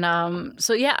And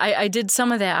I did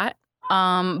some of that.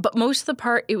 But most of the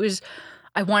part, it was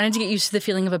I wanted to get used to the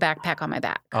feeling of a backpack on my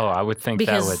back. I would think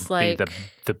Because, that would be like-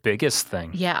 the biggest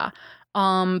thing. Yeah.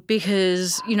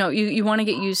 Because, you want to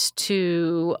get used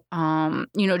to,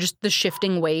 just the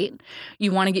shifting weight.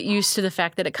 You want to get used to the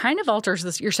fact that it kind of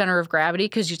alters your center of gravity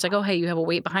because it's like, oh, hey, you have a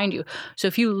weight behind you. So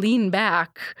if you lean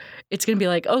back, it's going to be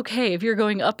like, okay, if you're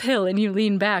going uphill and you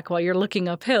lean back while you're looking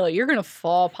uphill, you're going to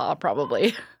fall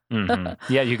probably. Mhm.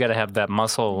 Yeah, you got to have that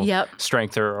muscle Yep.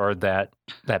 strength or that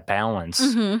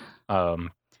balance. hmm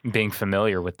Being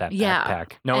familiar with that Yeah,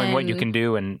 backpack, knowing what you and- can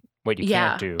do and what you Yeah.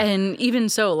 can't do. And even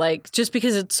so, like, just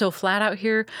because it's so flat out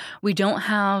here, we don't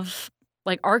have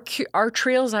Like our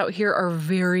trails out here are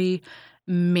very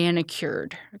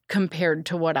manicured compared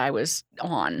to what I was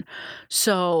on.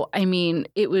 So, I mean,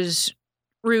 it was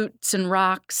roots and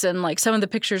rocks and like some of the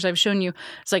pictures I've shown you.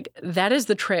 It's like, that is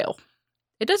the trail.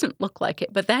 It doesn't look like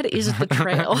it, but that is the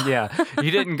trail. Yeah.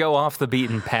 You didn't go off the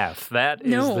beaten path. That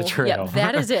is the trail. Yeah,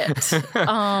 that is it.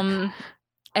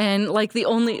 And like the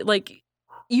only, like,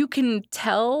 you can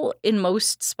tell in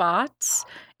most spots,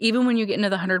 even when you get into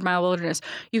the 100-mile wilderness,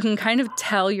 you can kind of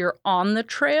tell you're on the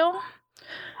trail.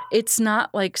 It's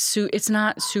not like, it's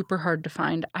not super hard to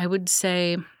find. I would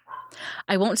say,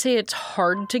 I won't say it's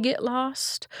hard to get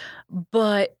lost,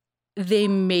 but they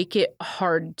make it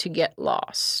hard to get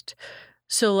lost.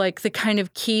 So like the kind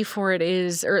of key for it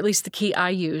is, or at least the key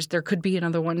I used, there could be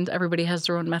another one. Everybody has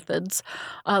their own methods.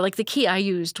 Like the key I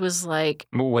used was like,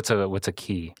 what's a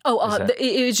key?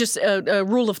 It was just a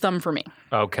rule of thumb for me.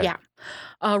 Okay. Yeah.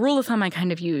 A rule of thumb I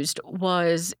kind of used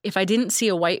was if I didn't see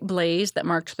a white blaze that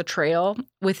marked the trail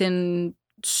within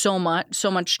so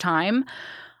much time,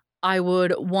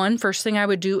 first thing I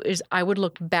would do is I would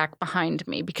look back behind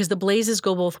me because the blazes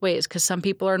go both ways because some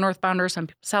people are northbounders, some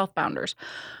people southbounders.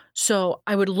 So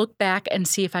I would look back and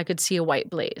see if I could see a white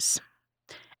blaze.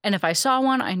 And if I saw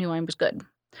one, I knew I was good.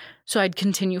 So I'd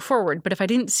continue forward. But if I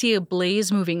didn't see a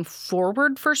blaze moving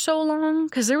forward for so long,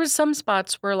 because there was some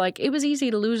spots where like it was easy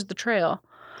to lose the trail.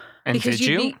 And because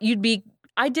did you?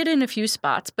 I did in a few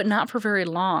spots, but not for very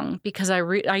long because I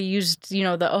used,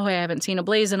 I haven't seen a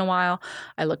blaze in a while.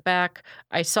 I look back,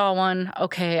 I saw one.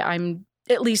 Okay, I'm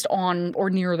at least on or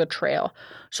near the trail.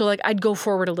 So like I'd go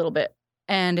forward a little bit.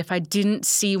 And if I didn't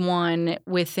see one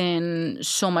within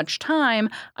so much time,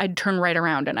 I'd turn right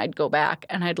around and I'd go back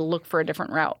and I'd look for a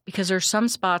different route because there's some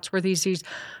spots where these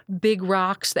big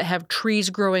rocks that have trees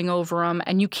growing over them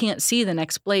and you can't see the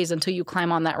next blaze until you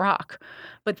climb on that rock.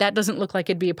 But that doesn't look like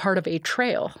it'd be a part of a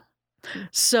trail.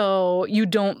 So you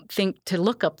don't think to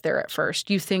look up there at first.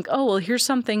 You think, oh, well, here's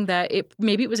something that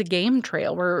maybe it was a game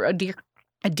trail where a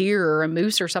deer or a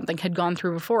moose or something had gone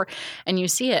through before and you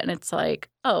see it and it's like,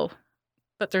 oh,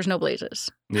 but there's no blazes.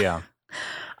 Yeah.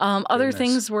 Other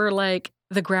things were like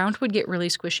the ground would get really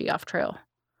squishy off trail.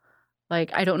 Like,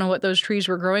 I don't know what those trees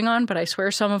were growing on, but I swear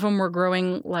some of them were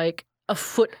growing like a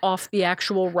foot off the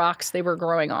actual rocks they were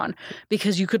growing on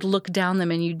because you could look down them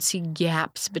and you'd see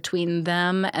gaps between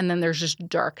them and then there's just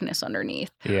darkness underneath.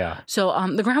 Yeah. So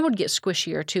the ground would get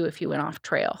squishier too if you went off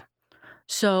trail.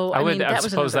 So I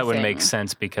suppose that would make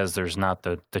sense because there's not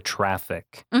the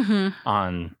traffic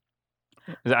on.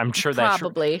 I'm sure that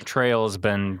trail has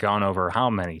been gone over how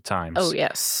many times? Oh,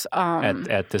 yes.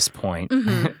 At this point,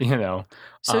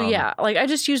 So, yeah, like I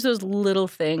just use those little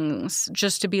things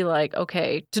just to be like,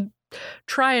 okay, to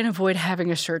try and avoid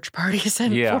having a search party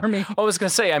sent for me. I was going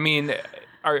to say, I mean,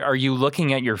 are you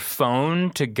looking at your phone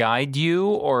to guide you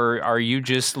or are you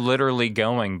just literally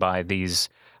going by these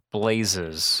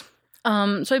blazes?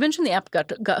 So I mentioned the app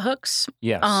Gut Hooks.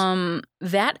 Yes.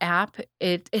 That app,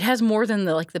 it has more than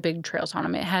the big trails on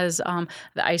them. It has the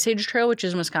Ice Age Trail, which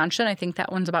is in Wisconsin. I think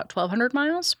that one's about 1,200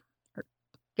 miles.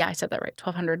 Yeah, I said that right,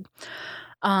 1,200.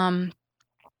 And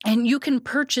you can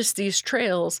purchase these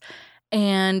trails,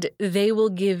 and they will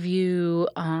give you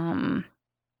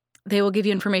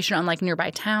information on like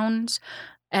nearby towns.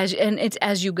 It's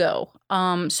as you go.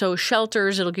 So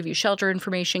shelters, it'll give you shelter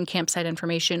information, campsite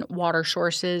information, water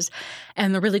sources.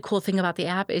 And the really cool thing about the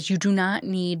app is you do not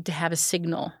need to have a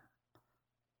signal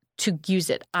to use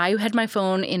it. I had my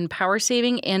phone in power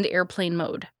saving and airplane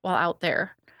mode while out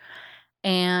there.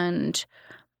 And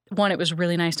it was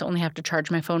really nice to only have to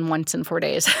charge my phone once in 4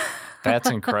 days. That's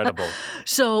incredible.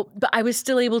 But I was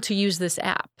still able to use this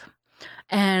app.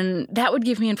 And that would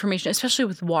give me information, especially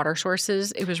with water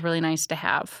sources. It was really nice to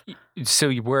have. So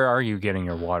where are you getting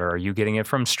your water? Are you getting it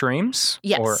from streams?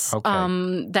 Yes.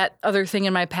 That other thing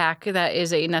in my pack that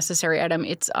is a necessary item,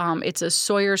 it's a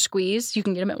Sawyer squeeze. You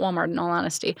can get them at Walmart, in all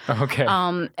honesty. Okay.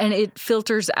 And it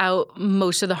filters out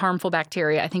most of the harmful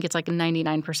bacteria. I think it's like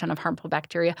 99% of harmful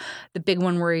bacteria. The big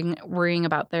one worrying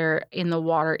about there in the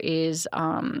water is,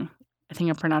 I think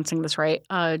I'm pronouncing this right,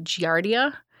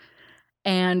 Giardia.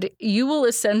 And you will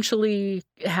essentially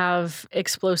have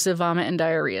explosive vomit and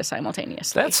diarrhea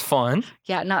simultaneously. That's fun.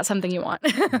 Yeah, not something you want.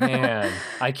 Man,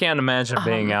 I can't imagine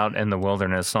being out in the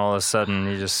wilderness and all of a sudden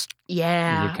you just you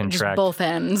contract just both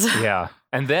ends. Yeah,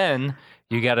 and then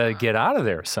you got to get out of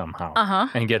there somehow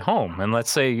and get home. And let's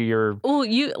say you're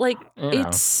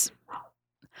it's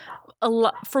a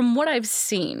lot from what I've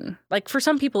seen. Like for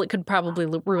some people, it could probably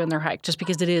ruin their hike just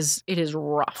because it is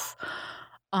rough.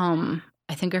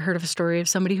 I think I heard of a story of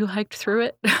somebody who hiked through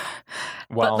it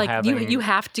while but like having... you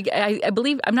have to. I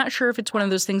believe I'm not sure if it's one of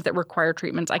those things that require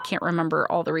treatments. I can't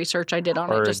remember all the research I did on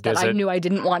Or it. Just that does I it- knew I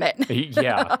didn't want it.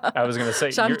 Yeah, I was going to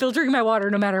say... So I'm you're- filtering my water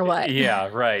no matter what. Yeah,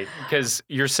 right. Because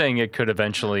you're saying it could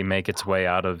eventually make its way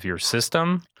out of your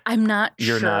system? I'm not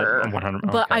You're sure. not 100...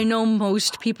 But okay. I know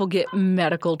most people get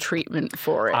medical treatment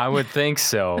for it. I would think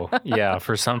so. Yeah,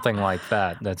 for something like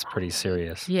that, that's pretty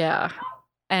serious. Yeah.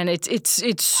 And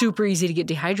it's super easy to get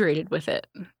dehydrated with it.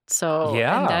 So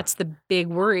Yeah. and that's the big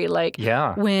worry. Like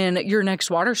Yeah. when your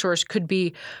next water source could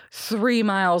be 3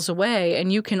 miles away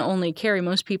and you can only carry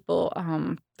most people,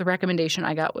 the recommendation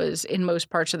I got was in most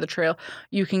parts of the trail,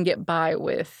 you can get by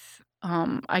with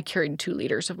I carried 2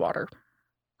 liters of water.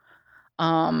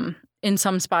 In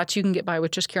some spots you can get by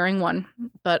with just carrying 1,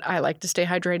 but I like to stay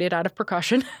hydrated out of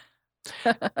precaution.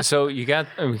 So we got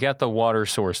the water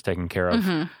source taken care of.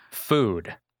 Mhm.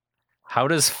 Food. How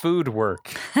does food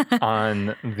work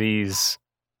on these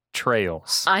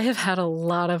trails? I have had a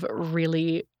lot of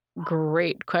really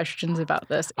great questions about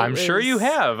this. I'm sure you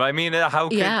have. I mean, how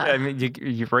could Yeah. I mean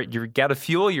you got to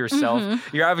fuel yourself. Mhm.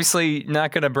 You're obviously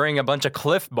not going to bring a bunch of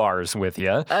Cliff Bars with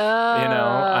you.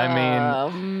 I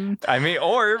mean,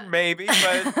 or maybe, but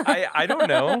I don't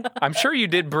know. I'm sure you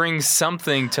did bring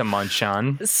something to munch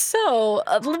on. So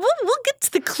we'll get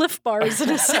to the Cliff Bars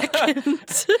in a second.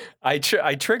 I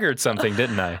triggered something,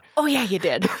 didn't I? Oh yeah, you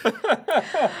did.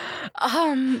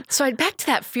 So back to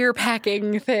that fear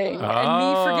packing thing and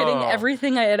me forgetting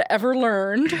everything I had ever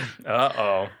learned.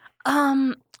 Uh-oh.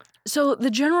 So the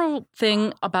general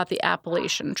thing about the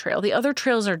Appalachian Trail, the other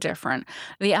trails are different.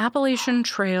 The Appalachian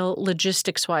Trail,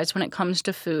 logistics-wise, when it comes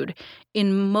to food,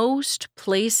 in most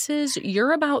places,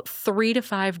 you're about 3 to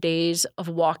 5 days of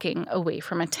walking away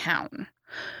from a town.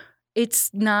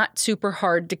 It's not super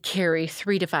hard to carry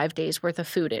 3 to 5 days worth of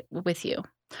food with you.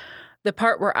 The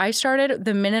part where I started, not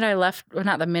the minute I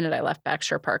left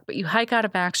Baxter Park, but you hike out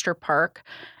of Baxter Park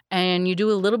and you do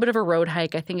a little bit of a road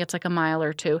hike. I think it's like a mile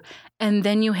or 2. And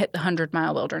then you hit the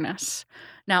 100-mile wilderness.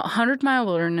 Now, 100-mile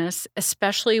wilderness,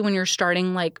 especially when you're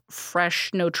starting like fresh,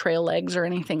 no trail legs or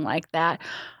anything like that,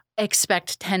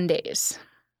 expect 10 days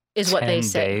is what they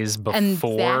say. 10 days And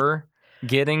before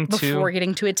getting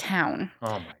to a town.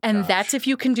 Oh my And gosh. that's if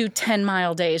you can do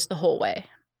 10-mile days the whole way.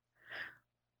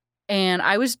 And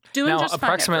I was doing now just fine at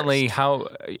approximately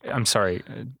first.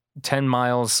 10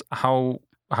 miles, how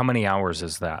many hours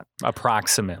is that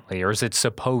approximately, or is it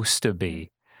supposed to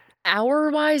be?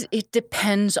 Hour-wise, it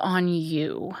depends on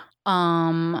you.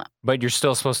 But you're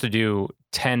still supposed to do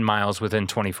 10 miles within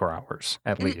 24 hours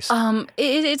at least.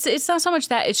 It's not so much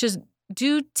that. It's just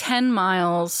do 10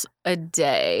 miles a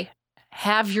day.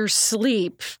 Have your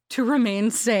sleep to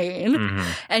remain sane Mhm.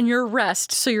 and your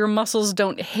rest so your muscles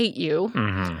don't hate you.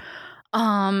 Mhm.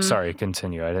 Sorry,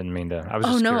 continue. I didn't mean to. I was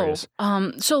just curious.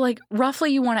 So like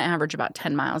roughly you want to average about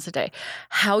 10 miles a day.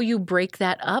 How you break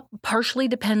that up partially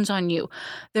depends on you.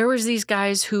 There was these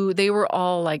guys who they were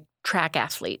all like track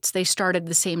athletes. They started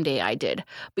the same day I did.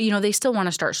 But they still want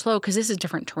to start slow because this is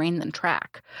different terrain than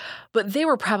track. But they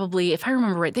were probably, if I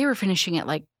remember right, they were finishing at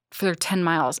like for their 10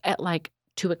 miles at like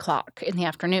 2:00 in the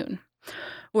afternoon.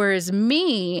 Whereas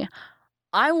me,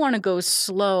 I want to go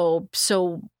slow.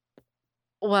 So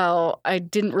I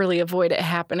didn't really avoid it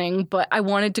happening, but I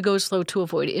wanted to go slow to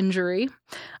avoid injury.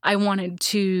 I wanted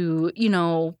to,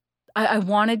 I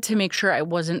wanted to make sure I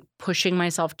wasn't pushing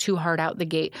myself too hard out the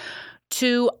gate.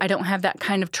 2, I don't have that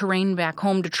kind of terrain back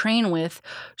home to train with.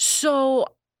 So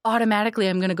automatically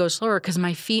I'm going to go slower because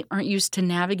my feet aren't used to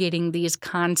navigating these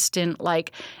constant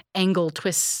like angle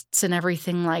twists and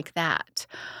everything like that.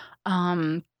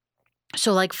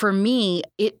 So like for me,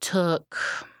 it took...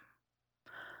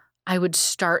 I would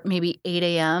start maybe 8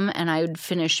 a.m. and I would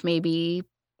finish maybe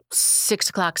 6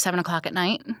 o'clock, 7 o'clock at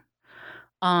night.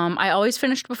 I always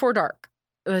finished before dark,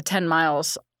 the 10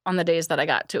 miles on the days that I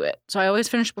got to it. So I always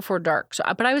finished before dark.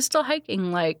 But I was still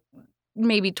hiking like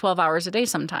maybe 12 hours a day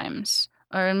sometimes,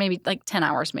 or maybe like 10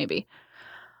 hours maybe.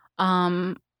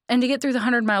 And to get through the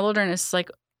 100-mile wilderness,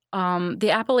 like the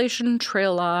Appalachian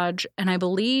Trail Lodge, and I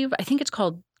think it's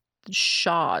called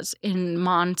Shaw's in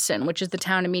Monson, which is the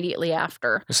town immediately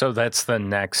after. So that's the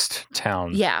next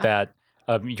town. Yeah. That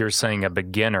you're saying a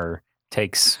beginner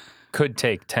could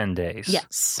take 10 days.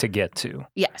 Yes. To get to.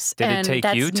 Yes. Did And it take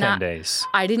that's you 10 not- days?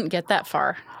 I didn't get that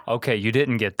far. Okay, you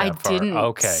didn't get that far. I didn't.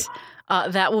 Okay.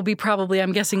 That will be probably,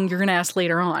 I'm guessing you're going to ask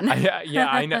later on. Yeah,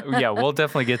 I know. Yeah, we'll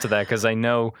definitely get to that because I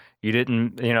know you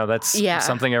didn't, that's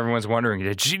something everyone's wondering.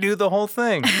 Did she do the whole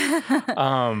thing?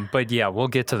 But yeah, we'll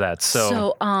get to that.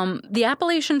 So the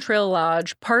Appalachian Trail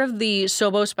Lodge, part of the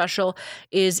Sobo special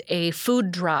is a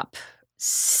food drop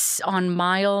on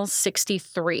mile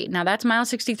 63. Now, that's mile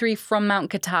 63 from Mount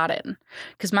Katahdin,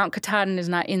 because Mount Katahdin is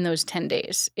not in those 10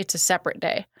 days. It's a separate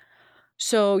day.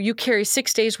 So you carry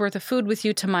 6 days worth of food with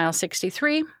you to mile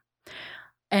 63,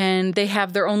 and they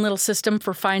have their own little system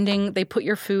for finding. They put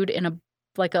your food in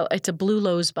it's a blue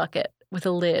Lowe's bucket with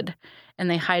a lid, and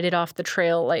they hide it off the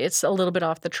trail. Like, it's a little bit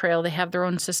off the trail. They have their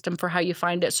own system for how you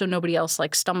find it, so nobody else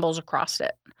like stumbles across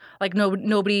it. Like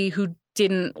nobody who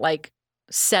didn't like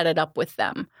set it up with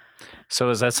them. So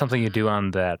is that something you do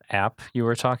on that app you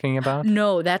were talking about?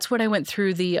 No, that's what I went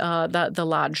through the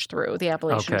lodge through, the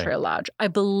Appalachian Okay. Trail Lodge. I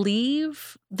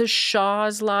believe the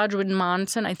Shaw's Lodge in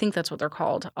Monson, I think that's what they're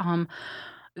called.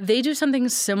 They do something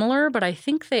similar, but I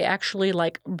think they actually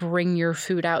like bring your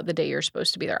food out the day you're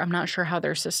supposed to be there. I'm not sure how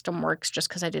their system works just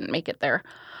because I didn't make it there.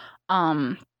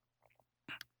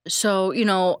 So,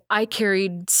 I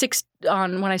carried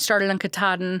when I started on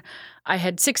Katahdin, I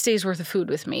had 6 days worth of food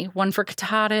with me, one for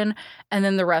Katahdin, and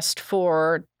then the rest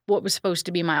for what was supposed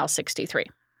to be mile 63.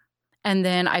 And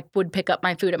then I would pick up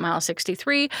my food at mile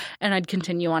 63, and I'd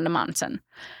continue on to Monson.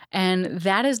 And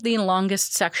that is the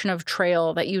longest section of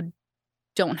trail that you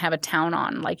don't have a town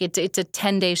on. Like, it's a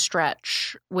 10-day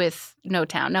stretch with no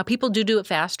town. Now, people do it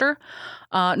faster.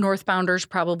 Northbounders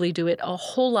probably do it a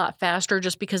whole lot faster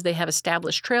just because they have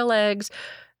established trail legs.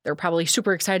 They're probably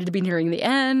super excited to be nearing the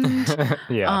end.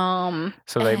 Yeah.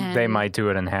 So they might do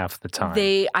it in half the time.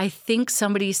 I think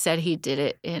somebody said he did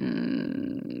it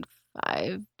in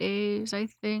 5 days, I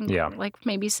think. Yeah. Like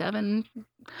maybe 7.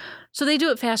 So they do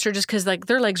it faster just because like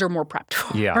their legs are more prepped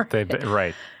for Yeah, it.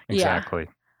 right. Exactly.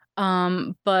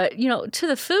 But, to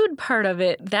the food part of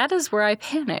it, that is where I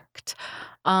panicked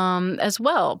as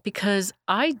well, because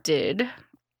I did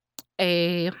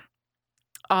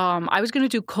I was going to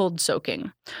do cold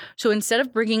soaking. So instead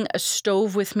of bringing a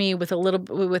stove with me with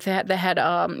that had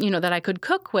that I could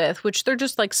cook with, which they're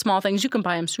just like small things. You can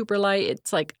buy them super light.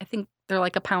 It's like, I think they're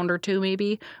like a pound or two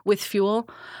maybe with fuel.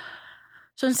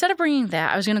 So instead of bringing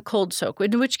that, I was going to cold soak,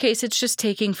 in which case it's just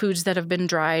taking foods that have been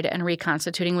dried and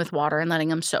reconstituting with water and letting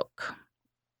them soak.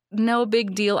 No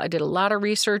big deal. I did a lot of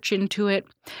research into it.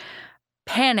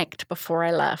 Panicked before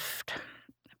I left.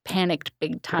 Panicked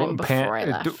big time before I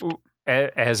left.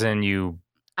 As in you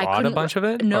bought a bunch of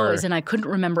it? No, or as in I couldn't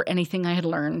remember anything I had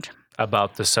learned.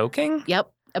 About the soaking?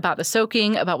 Yep. About the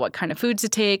soaking, about what kind of foods to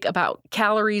take, about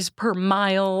calories per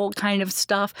mile kind of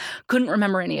stuff. Couldn't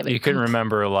remember any of it. You couldn't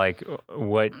remember like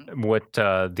what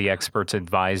the experts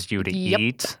advised you to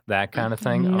eat, that kind of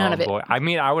thing? None of it. Boy. I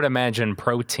mean, I would imagine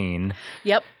protein.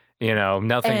 Yep.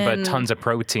 Nothing but tons of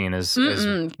protein is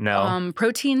no.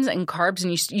 Proteins and carbs,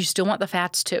 and you still want the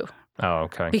fats too. Oh,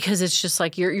 okay. Because it's just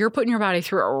like you're putting your body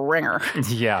through a ringer.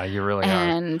 Yeah, you really are.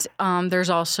 And there's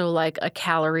also like a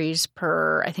calories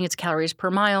per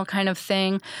mile kind of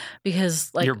thing,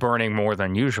 because like you're burning more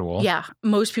than usual. Yeah,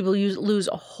 most people lose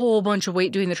a whole bunch of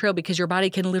weight doing the trail because your body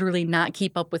can literally not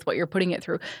keep up with what you're putting it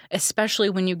through,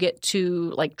 especially when you get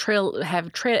to like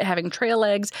having trail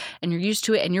legs and you're used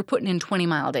to it, and you're putting in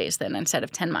 20-mile days then instead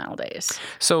of 10-mile days.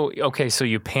 So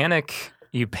you panicked.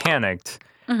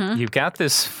 Mm-hmm. You've got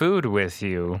this food with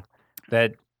you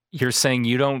that you're saying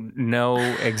you don't know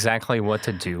exactly what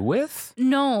to do with?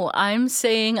 No, I'm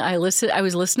saying I was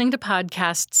listening to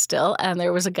podcasts still, and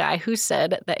there was a guy who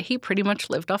said that he pretty much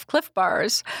lived off Cliff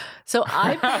Bars. So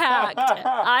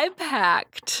I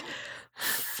packed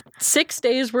 6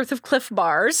 days worth of Cliff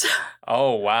Bars.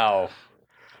 Oh, wow.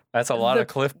 That's a lot of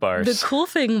Cliff Bars. The cool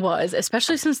thing was,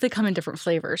 especially since they come in different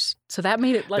flavors, so that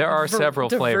made it like there are several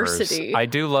diversity. Flavors. I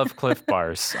do love Cliff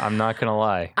Bars. I'm not going to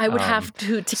lie. I would have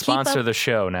to sponsor keep up, the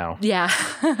show now. Yeah.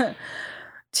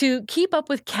 To keep up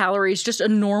with calories, just a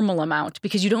normal amount,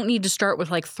 because you don't need to start with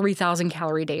like 3,000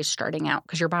 calorie days starting out,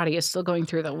 because your body is still going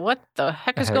through the what the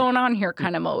heck is going on here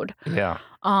kind of mode. Yeah.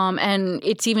 And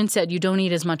it's even said you don't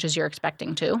eat as much as you're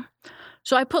expecting to.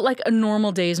 So I put like a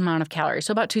normal day's amount of calories,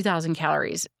 so about 2,000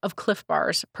 calories of Cliff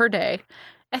Bars per day.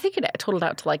 I think it totaled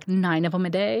out to like 9 of them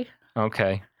a day.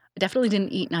 Okay. I definitely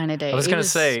didn't eat 9 a day. I was going to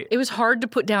say. It was hard to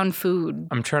put down food.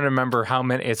 I'm trying to remember how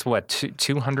many. It's what,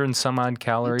 200 and some odd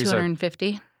calories?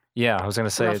 250. Yeah, I was going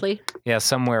to say. Roughly. Yeah,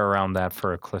 somewhere around that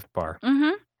for a Cliff Bar.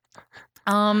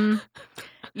 Mm-hmm.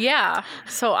 Yeah.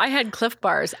 So I had Cliff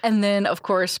Bars. And then, of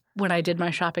course, when I did my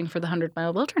shopping for the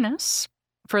 100-mile wilderness,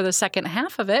 for the second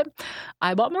half of it,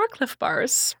 I bought more Cliff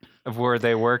Bars. Were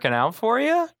they working out for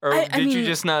you? Or did you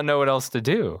just not know what else to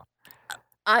do?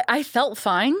 I felt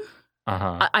fine.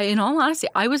 Uh-huh. In all honesty,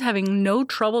 I was having no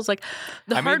troubles. Like,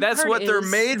 the I mean, hard that's part what they're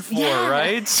is- made for,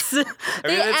 Yes. right?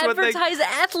 They that's what they- advertise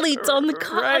athletes on the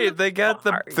cover. Right, they got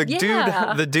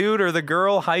the dude or the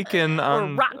girl hiking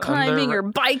on or rock climbing or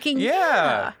biking.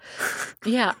 Yeah.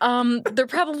 Yeah. They're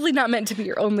probably not meant to be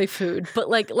your only food. But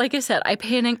like I said, I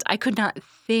panicked. I could not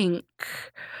think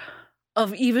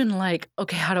of even like,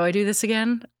 okay, how do I do this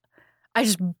again? I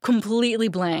just completely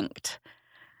blanked.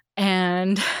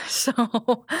 And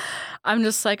so I'm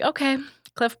just like, okay,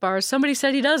 Cliff Bars. Somebody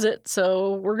said he does it,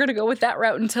 so we're going to go with that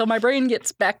route until my brain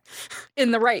gets back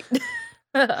in the right.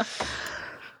 In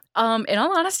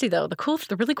all honesty, though,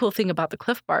 the really cool thing about the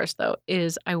Cliff Bars, though,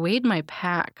 is I weighed my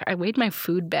pack. I weighed my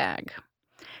food bag,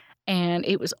 and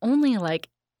it was only like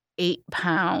 8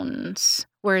 pounds.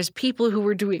 Whereas people who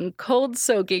were doing cold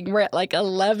soaking were at like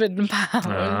 11 pounds.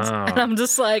 Oh. And I'm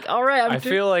just like, all right. I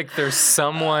feel like there's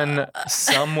someone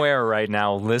somewhere right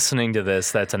now listening to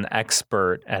this that's an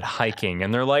expert at hiking,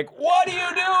 and they're like, "What are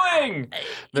you doing?"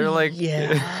 They're like,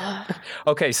 yeah.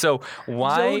 Okay, so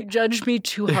why? Don't judge me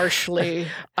too harshly.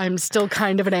 I'm still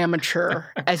kind of an amateur,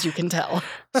 as you can tell.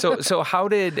 So how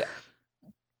did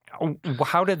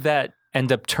that end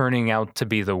up turning out to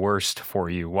be the worst for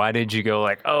you? Why did you go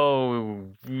like, oh,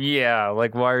 yeah,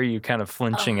 like why are you kind of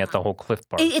flinching at the whole Cliff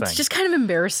Bar thing? It's just kind of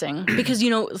embarrassing because,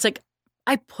 it's like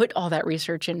I put all that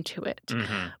research into it.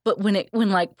 Mm-hmm. But when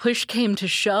like push came to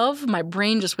shove, my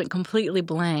brain just went completely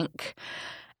blank.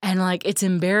 And like it's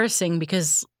embarrassing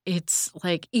because it's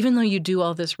like, even though you do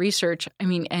all this research, I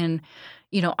mean, and,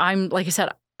 I'm, like I said,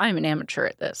 I'm an amateur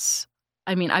at this.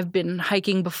 I mean, I've been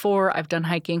hiking before. I've done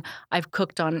hiking. I've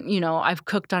cooked on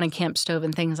a camp stove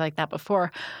and things like that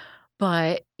before.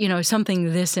 But,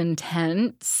 something this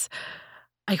intense,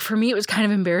 like for me, it was kind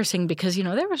of embarrassing because,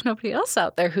 there was nobody else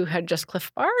out there who had just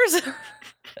Cliff Bars.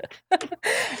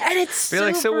 And it's Be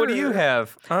like, so what do you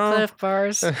have? Cliff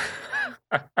Bars.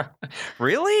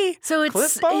 Really? So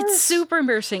Cliff Bars? it's super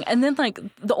embarrassing. And then like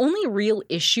the only real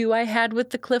issue I had with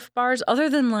the Cliff Bars, other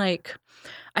than like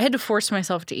I had to force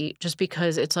myself to eat just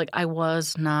because it's like I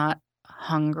was not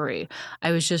hungry.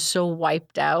 I was just so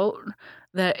wiped out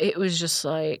that it was just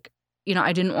like,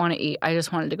 I didn't want to eat. I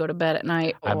just wanted to go to bed at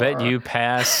night. I bet you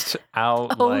passed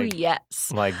out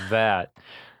yes. like that.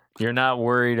 You're not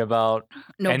worried about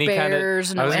no any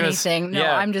bears, no anything. No,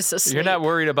 I'm just asleep. You're not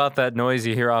worried about that noise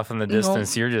you hear off in the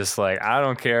distance. You're just like, I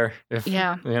don't care. If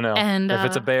and, if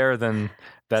it's a bear, then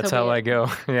that's so how I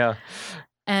go. Yeah.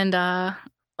 And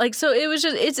like, so it was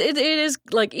just, it is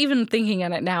like, even thinking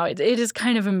on it now, it is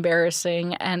kind of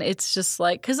embarrassing. And it's just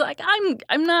like, cause like,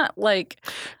 I'm not like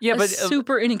a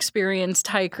super inexperienced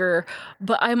hiker,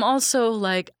 but I'm also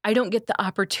like, I don't get the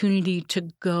opportunity to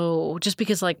go just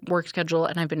because like work schedule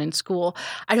and I've been in school.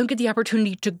 I don't get the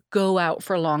opportunity to go out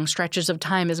for long stretches of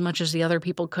time as much as the other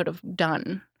people could have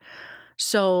done.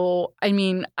 So, I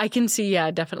mean, I can see,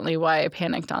 definitely why I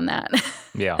panicked on that.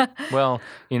 Yeah. Well,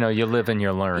 you live and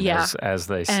you learn, as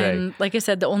they say. And like I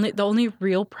said, the only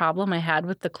real problem I had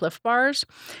with the Cliff Bars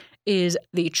is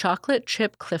the chocolate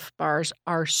chip Cliff Bars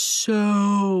are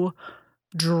so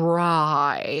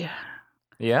dry.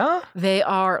 Yeah? They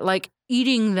are like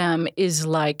eating them is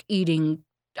like eating.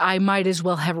 I might as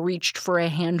well have reached for a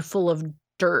handful of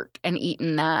dirt and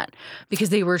eaten that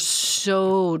because they were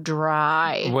so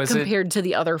dry compared to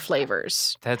the other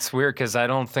flavors. That's weird because I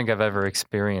don't think I've ever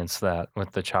experienced that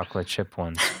with the chocolate chip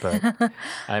ones. But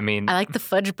I mean, I like the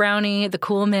fudge brownie, the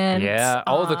Cool Mints. Yeah.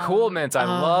 Oh, the Cool Mints. I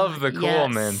love the Cool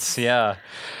Mints. Yeah.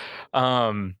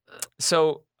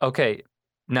 So, okay.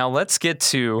 Now let's get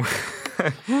to.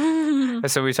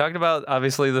 So we talked about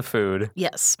obviously the food.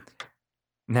 Yes.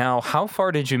 Now, how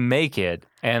far did you make it?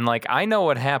 And like, I know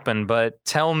what happened, but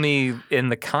tell me in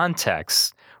the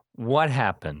context, what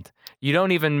happened? You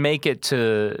don't even make it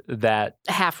to that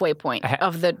halfway point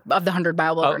of the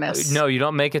 100-mile wilderness. No, you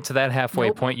don't make it to that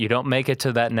halfway point. You don't make it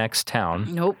to that next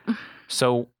town. Nope.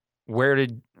 So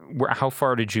how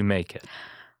far did you make it?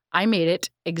 I made it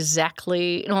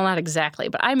exactly, well, not exactly,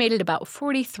 but I made it about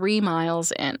 43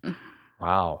 miles in.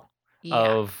 Wow.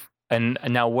 Yeah. And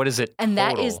now what is it And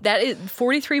total? that is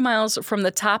 43 miles from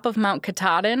the top of Mount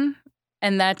Katahdin,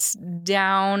 and that's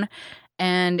down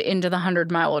and into the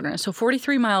 100-mile wilderness. So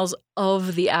 43 miles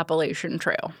of the Appalachian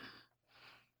Trail.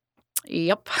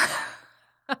 Yep.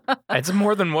 It's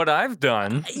more than what I've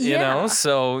done,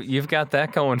 so you've got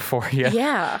that going for you.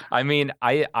 Yeah. I mean,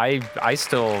 I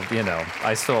still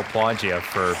applaud you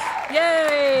for.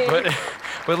 Yay!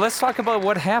 But let's talk about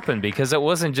what happened, because it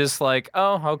wasn't just like,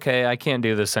 oh, okay, I can't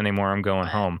do this anymore, I'm going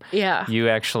home. Yeah. You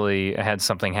actually had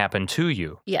something happen to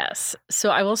you. Yes. So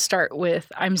I will start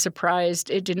with, I'm surprised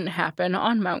it didn't happen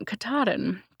on Mount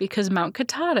Katahdin, because Mount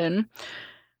Katahdin,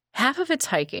 half of it's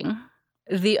hiking,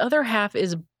 the other half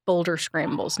is boulder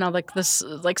scrambles. Now, like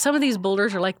some of these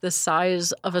boulders are like the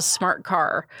size of a smart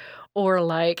car,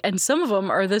 and some of them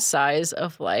are the size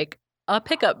of like a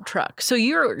pickup truck. So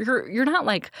you're not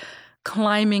like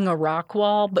climbing a rock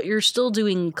wall, but you're still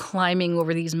doing climbing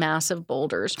over these massive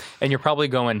boulders. And you're probably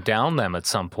going down them at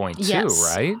some point too,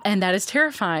 Yes. right? And that is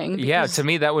terrifying. Yeah, because- to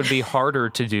me that would be harder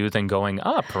to do than going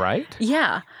up, right?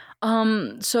 Yeah.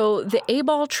 So the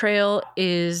A-Ball Trail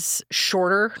is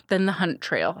shorter than the Hunt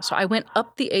Trail. So I went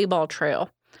up the A-Ball Trail,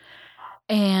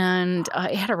 and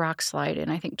it had a rock slide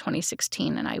in, I think,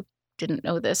 2016, and I didn't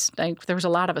know this. There was a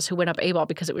lot of us who went up A-Ball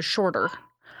because it was shorter.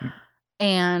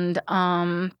 And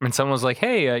And someone was like,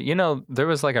 hey, there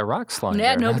was like a rock slide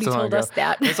yeah, there nobody not so long told ago. us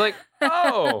that. It's like,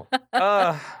 oh,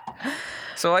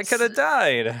 so I could have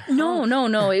died.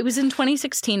 No. It was in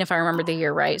 2016, if I remember the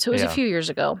year right. So it was Yeah. a few years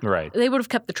ago. Right, They would have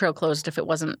kept the trail closed if it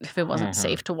wasn't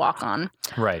safe to walk on.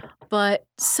 right. But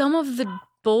some of the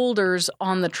boulders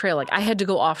on the trail, like I had to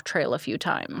go off trail a few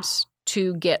times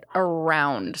to get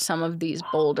around some of these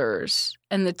boulders,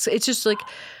 and it's just like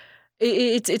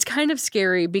it's kind of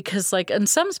scary because like in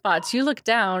some spots you look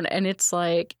down and it's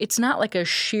like it's not like a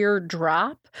sheer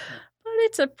drop, but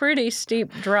it's a pretty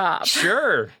steep drop.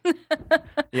 Sure.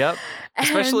 Yep.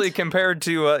 Especially And- compared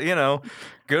to,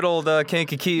 good old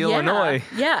Kankakee, Illinois.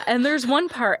 Yeah, and there's one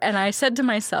part, and I said to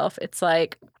myself, it's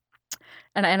like,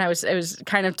 and I was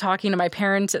kind of talking to my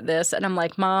parents at this, and I'm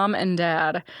like, Mom and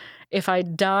Dad, if I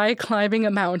die climbing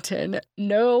a mountain,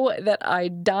 know that I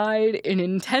died in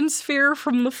intense fear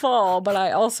from the fall, but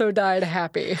I also died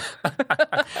happy.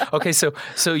 Okay, so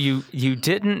you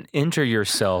didn't injure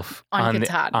yourself On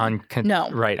Katahdin. No.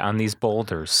 right, on these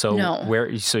boulders. So No.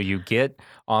 so you get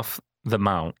off the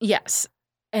mount. Yes.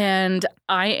 And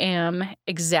I am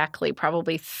exactly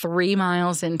probably 3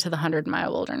 miles into the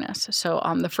 100-mile wilderness. So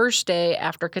on the first day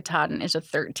after Katahdin is a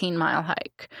 13-mile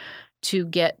hike to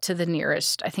get to the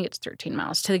nearest, I think it's 13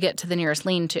 miles, to get to the nearest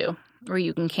lean-to where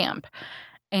you can camp.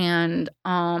 And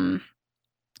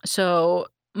so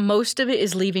most of it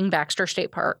is leaving Baxter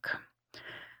State Park.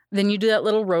 Then you do that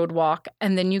little road walk,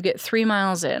 and then you get 3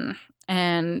 miles in.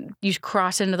 And you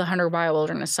cross into the 100-mile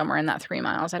wilderness somewhere in that 3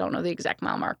 miles. I don't know the exact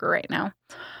mile marker right now.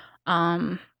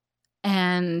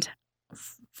 And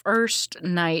first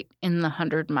night in the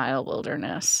 100-mile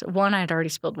wilderness, one, I'd already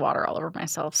spilled water all over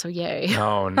myself, so yay.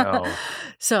 Oh, no.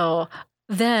 So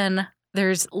then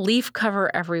there's leaf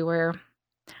cover everywhere.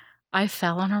 I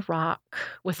fell on a rock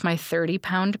with my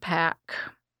 30-pound pack,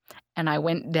 and I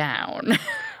went down.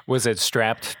 Was it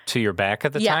strapped to your back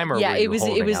at the time, or were you it was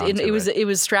holding onto it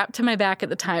was strapped to my back at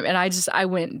the time, and I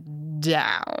went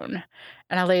down,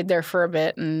 and I laid there for a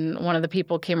bit, and one of the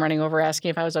people came running over asking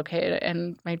if I was okay,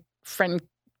 and my friend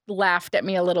laughed at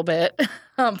me a little bit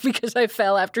because I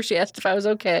fell after she asked if I was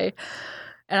okay,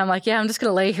 and I'm like, yeah, I'm just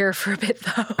gonna lay here for a bit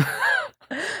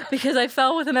though, because I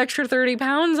fell with an extra 30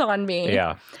 pounds on me.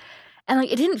 Yeah. And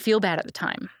like it didn't feel bad at the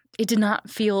time. It did not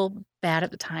feel bad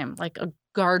at the time. Like a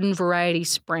garden variety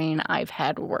sprain, I've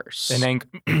had worse.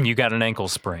 You got an ankle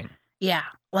sprain. Yeah,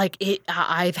 like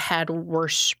I've had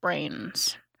worse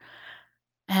sprains.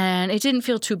 And it didn't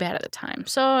feel too bad at the time.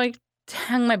 So I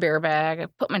hung my bear bag, I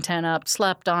put my tent up,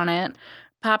 slept on it,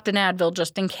 popped an Advil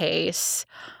just in case.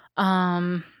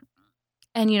 And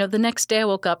the next day I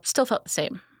woke up, still felt the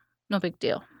same. No big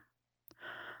deal.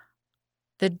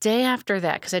 The day after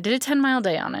that, because I did a 10-mile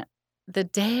day on it, the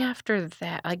day after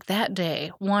that, like that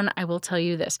day, I will tell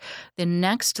you this, the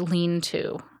next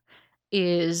lean-to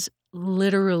is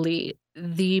literally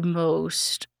the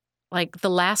most, like the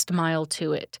last mile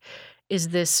to it is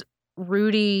this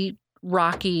rooty,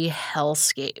 rocky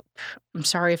hellscape. I'm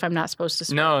sorry if I'm not supposed to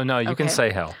speak. No, you can Okay.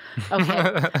 say hell.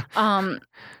 Okay.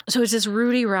 So it's this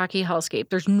rooty, rocky hellscape.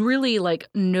 There's really like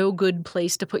no good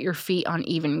place to put your feet on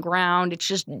even ground. It's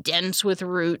just dense with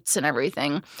roots and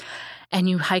everything. And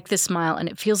you hike this mile, and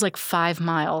it feels like 5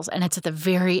 miles, and it's at the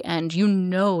very end. You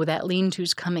know that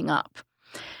lean-to's coming up.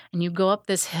 And you go up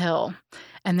this hill,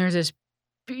 and there's this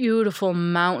beautiful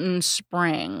mountain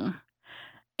spring.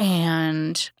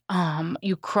 And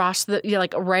you cross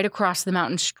like right across the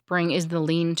mountain spring is the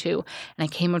lean-to. And I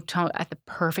came up at the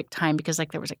perfect time because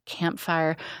like there was a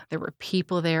campfire. There were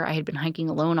people there. I had been hiking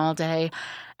alone all day.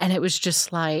 And it was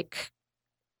just like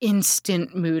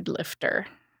instant mood lifter.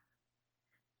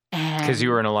 Because you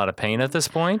were in a lot of pain at this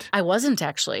point? I wasn't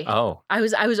actually. Oh. I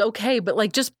was okay, but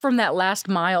like just from that last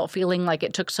mile feeling like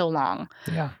it took so long.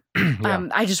 Yeah. Yeah.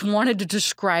 I just wanted to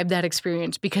describe that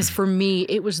experience because for me,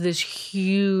 it was this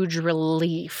huge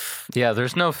relief. Yeah,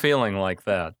 there's no feeling like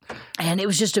that. And it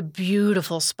was just a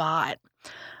beautiful spot.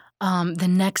 The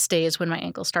next day is when my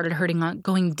ankle started hurting on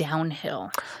going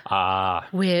downhill.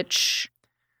 Which,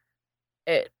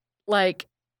 it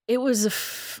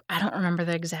was, I don't remember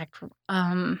the exact,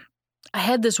 I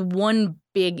had this one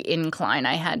big incline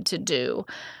I had to do.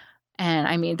 And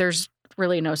I mean, there's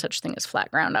really no such thing as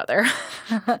flat ground out there.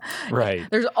 Right.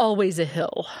 There's always a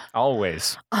hill.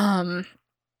 Always. But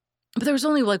there was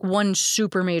only like one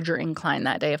super major incline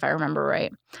that day, if I remember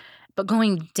right. But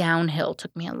going downhill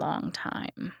took me a long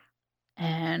time.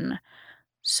 And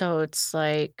so it's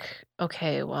like,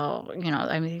 okay, well,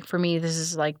 I mean, for me, this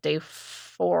is like day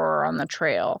 4 on the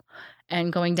trail.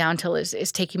 And going downhill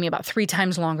is taking me about 3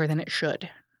 times longer than it should.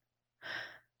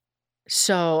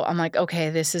 So I'm like, okay,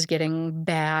 this is getting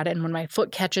bad. And when my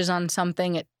foot catches on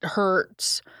something, it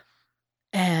hurts.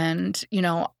 And,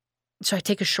 so I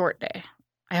take a short day.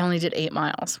 I only did 8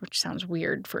 miles, which sounds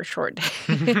weird for a short day.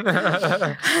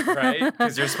 Right?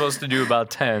 Because you're supposed to do about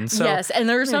 10. So. Yes, and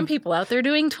there are some people out there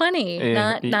doing 20.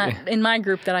 Not in my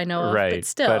group that I know of, right. but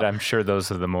still. But I'm sure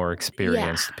those are the more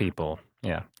experienced people.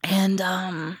 Yeah. And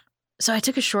so I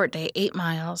took a short day, 8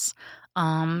 miles.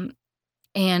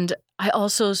 And I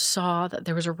also saw that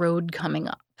there was a road coming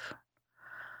up.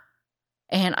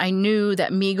 And I knew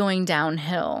that me going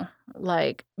downhill,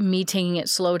 like me taking it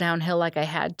slow downhill like I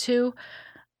had to,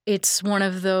 it's one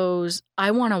of those,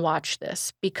 I want to watch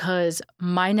this because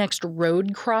my next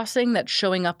road crossing that's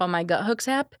showing up on my Guthooks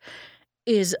app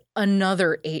is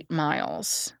another 8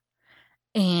 miles.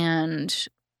 And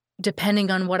depending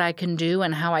on what I can do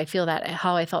and how I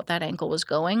thought that ankle was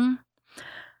going,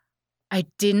 I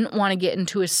didn't want to get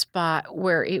into a spot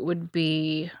where it would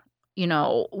be,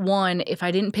 one, if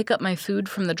I didn't pick up my food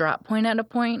from the drop point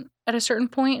at a certain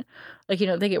point, like,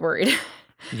 they get worried.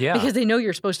 Yeah. Because they know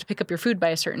you're supposed to pick up your food by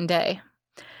a certain day.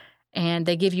 And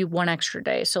they give you 1 extra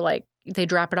day. So, like, they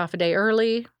drop it off a day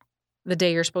early, the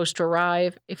day you're supposed to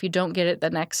arrive. If you don't get it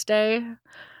the next day,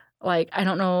 like, I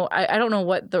don't know. I don't know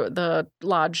what the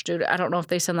lodge do. I don't know if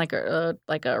they send like a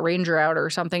ranger out or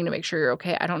something to make sure you're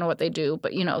okay. I don't know what they do,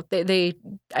 but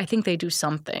I think they do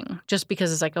something just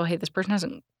because it's like, oh, hey, this person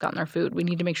hasn't gotten their food. We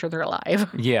need to make sure they're alive.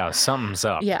 Yeah, something's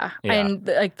up. Yeah. And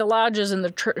like the lodges and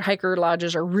the hiker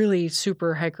lodges are really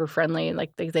super hiker friendly.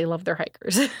 Like they love their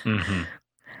hikers. Mm-hmm.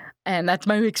 And that's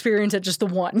my experience at just the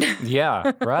one.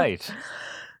 Yeah, right.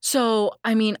 So,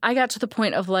 I mean, I got to the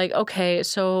point of like, okay,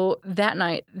 so that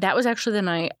night, that was actually the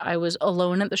night I was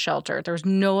alone at the shelter. There was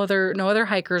no other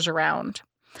hikers around.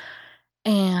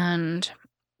 And,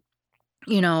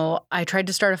 I tried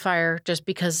to start a fire just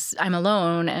because I'm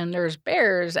alone and there's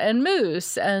bears and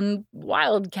moose and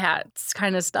wildcats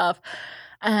kind of stuff.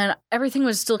 And everything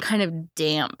was still kind of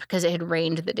damp because it had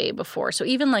rained the day before. So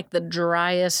even like the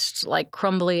driest, like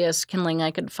crumbliest kindling I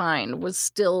could find was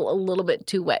still a little bit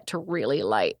too wet to really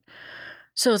light.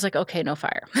 So it's like, okay, no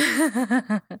fire.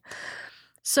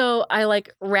 So I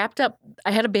like wrapped up,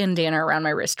 I had a bandana around my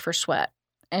wrist for sweat.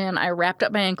 And I wrapped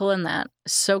up my ankle in that,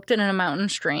 soaked it in a mountain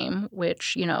stream,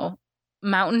 which,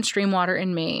 mountain stream water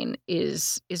in Maine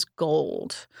is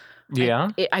gold. Yeah.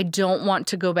 I don't want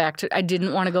to go back to, I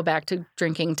didn't want to go back to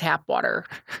drinking tap water.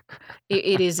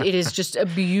 It is just a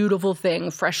beautiful thing,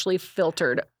 freshly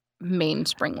filtered Maine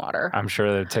spring water. I'm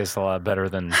sure that it tastes a lot better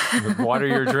than the water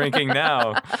you're drinking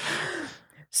now.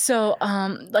 So,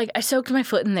 I soaked my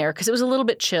foot in there because it was a little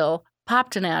bit chill,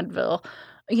 popped an Advil,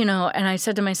 and I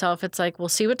said to myself, it's like, we'll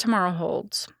see what tomorrow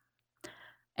holds.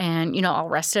 And, I'll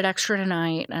rest it extra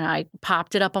tonight. And I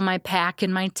popped it up on my pack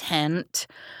in my tent.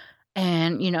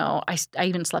 And, I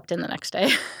even slept in the next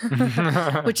day,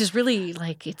 which is really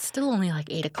like, it's still only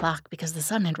like 8 o'clock because the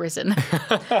sun had risen.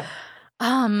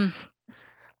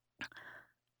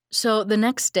 So the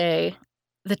next day,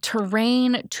 the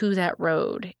terrain to that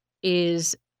road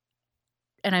is,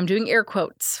 and I'm doing air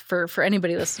quotes for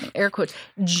anybody listening, air quotes,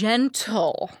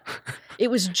 gentle. It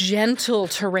was gentle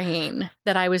terrain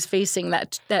that I was facing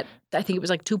that I think it was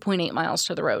like 2.8 miles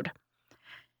to the road.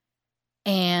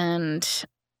 And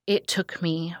it took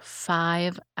me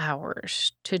 5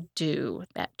 hours to do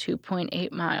that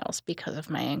 2.8 miles because of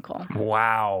my ankle.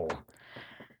 Wow.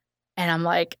 And I'm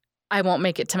like, I won't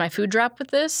make it to my food drop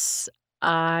with this.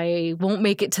 I won't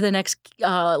make it to the next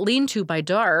lean-to by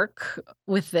dark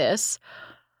with this.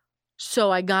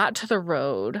 So I got to the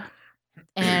road,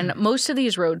 and most of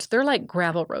these roads, they're like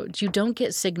gravel roads. You don't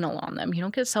get signal on them. You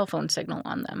don't get cell phone signal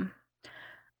on them.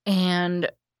 And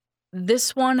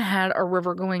This one had a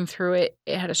river going through it.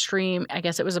 It had a stream. I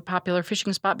guess it was a popular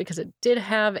fishing spot because it did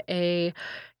have a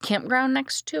campground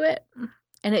next to it.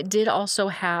 And it did also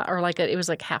have, or like it was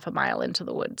like half a mile into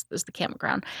the woods is the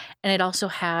campground. And it also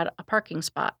had a parking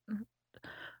spot.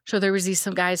 So there was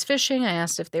some guys fishing. I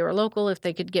asked if they were local, if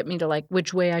they could get me to like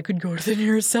which way I could go to the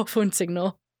nearest cell phone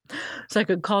signal so I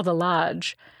could call the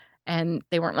lodge. And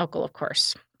they weren't local, of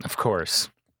course. Of course.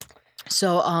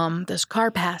 So this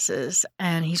car passes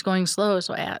and he's going slow.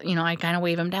 So I kind of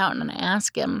wave him down and I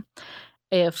ask him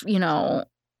if,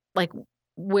 like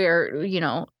where,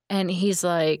 and he's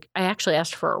like, I actually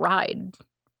asked for a ride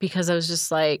because I was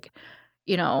just like,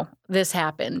 this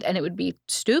happened and it would be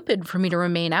stupid for me to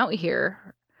remain out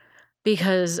here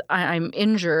because I'm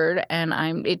injured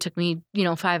and it took me,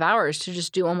 5 hours to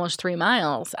just do almost 3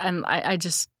 miles. And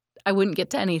I wouldn't get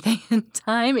to anything in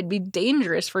time. It'd be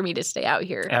dangerous for me to stay out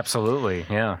here. Absolutely,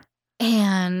 yeah.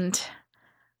 And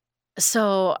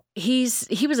so he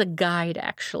was a guide,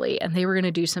 actually, and they were going to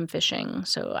do some fishing.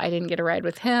 So I didn't get a ride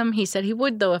with him. He said he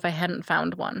would, though, if I hadn't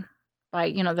found one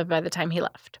by the time he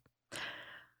left.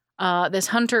 This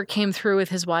hunter came through with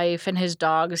his wife and his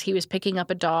dogs. He was picking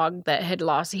up a dog that he had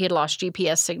lost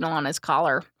GPS signal on his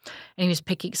collar. And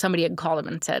somebody had called him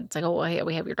and said, it's like, oh, hey,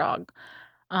 we have your dog.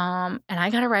 And I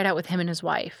got a ride out with him and his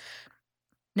wife.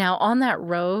 Now, on that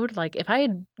road, like if I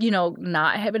had,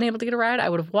 not have been able to get a ride, I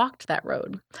would have walked that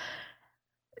road.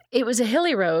 It was a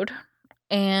hilly road,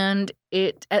 and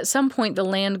at some point the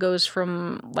land goes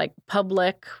from like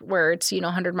public, where it's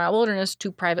 100-mile wilderness,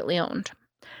 to privately owned.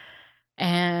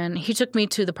 And he took me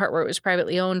to the part where it was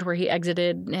privately owned, where he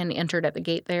exited and entered at the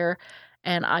gate there,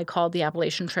 and I called the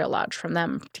Appalachian Trail Lodge from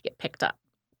them to get picked up.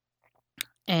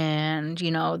 And,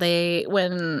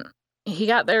 when he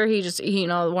got there, he just,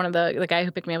 one of the guy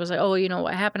who picked me up was like, oh,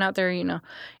 what happened out there, And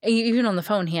even on the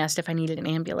phone, he asked if I needed an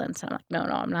ambulance. And I'm like, no,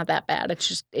 I'm not that bad.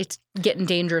 It's getting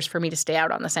dangerous for me to stay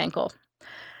out on this ankle.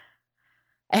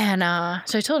 And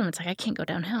so I told him, it's like, I can't go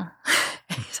downhill.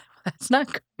 He's like, that's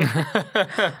not good.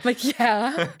 I'm like,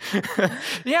 yeah.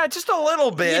 Yeah, just a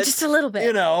little bit. Yeah, just a little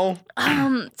bit.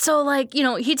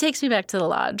 So he takes me back to the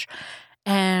lodge.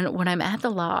 And when I'm at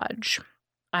the lodge,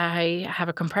 I have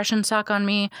a compression sock on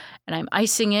me and I'm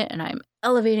icing it and I'm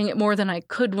elevating it more than I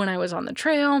could when I was on the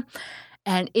trail.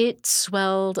 And it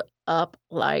swelled up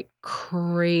like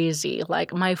crazy.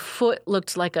 Like my foot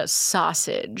looked like a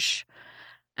sausage.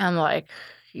 I'm like,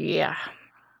 yeah,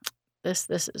 this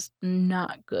is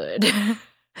not good.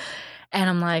 And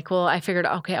I'm like, well, I figured,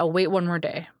 okay, I'll wait one more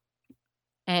day.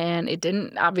 And it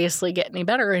didn't obviously get any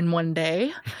better in one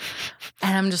day.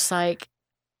 And I'm just like,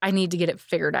 I need to get it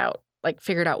figured out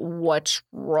what's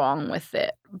wrong with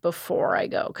it before I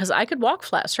go. Because I could walk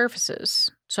flat surfaces.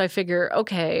 So I figure,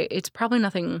 okay, it's probably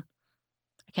nothing,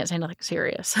 I can't say nothing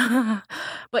serious.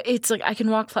 But it's like I can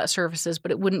walk flat surfaces,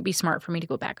 but it wouldn't be smart for me to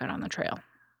go back out on the trail.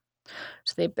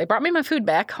 So they brought me my food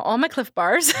back, all my Cliff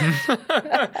Bars.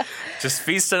 Just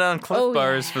feasted on Cliff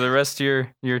Bars for the rest of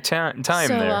your time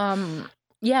there.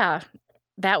 Yeah,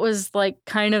 that was like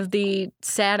kind of the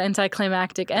sad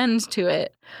anticlimactic end to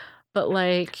it. But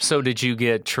like, so did you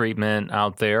get treatment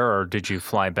out there, or did you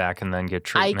fly back and then get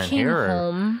treatment here? I came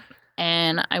home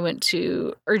and I went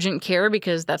to urgent care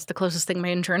because that's the closest thing my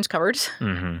insurance covered.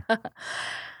 Mm-hmm.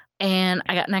 And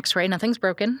I got an X-ray. Nothing's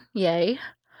broken. Yay.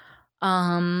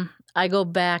 I go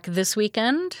back this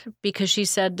weekend because she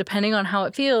said, depending on how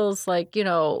it feels, like,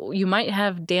 you might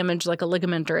have damage like a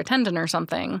ligament or a tendon or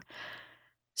something.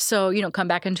 So, come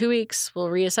back in 2 weeks, we'll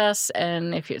reassess.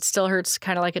 And if it still hurts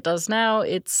kind of like it does now,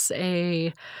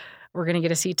 we're going to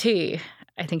get a CT,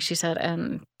 I think she said.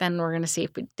 And then we're going to see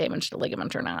if we damaged the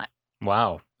ligament or not.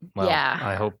 Wow. Well, yeah.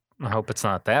 I hope it's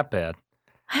not that bad.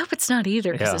 I hope it's not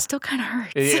either because it still kind of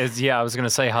hurts. Yeah, I was going to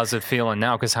say, how's it feeling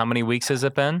now? Because how many weeks has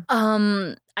it been?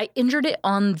 I injured it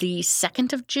on the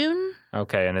 2nd of June.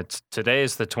 Okay, and today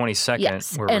is the 22nd.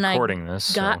 Yes, we're and recording I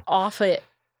this. Got off it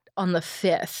on the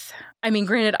 5th. I mean,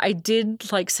 granted, I did,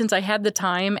 since I had the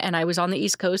time and I was on the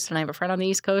East Coast and I have a friend on the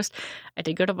East Coast, I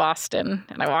did go to Boston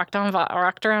and I walked around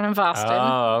in Boston.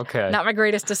 Oh, okay. Not my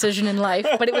greatest decision in life,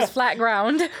 but it was flat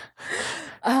ground.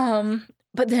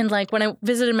 But then, when I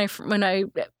visited when I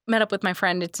met up with my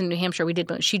friend, it's in New Hampshire,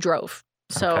 she drove.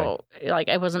 So,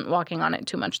 I wasn't walking on it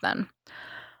too much then.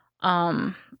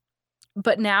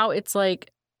 But now it's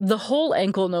the whole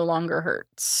ankle no longer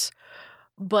hurts.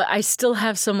 But I still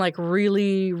have some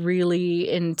really, really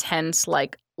intense,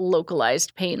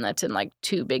 localized pain that's in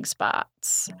 2 big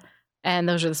spots. And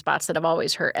those are the spots that have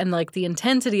always hurt. And the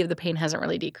intensity of the pain hasn't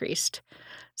really decreased.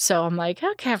 So I'm like,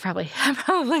 okay, I probably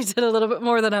did a little bit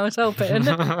more than I was hoping.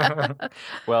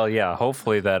 Well, yeah,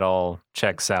 hopefully that all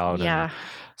checks out. Yeah.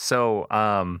 So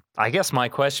I guess my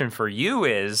question for you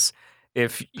is,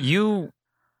 if you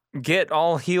get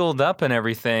all healed up and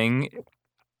everything,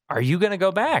 are you going to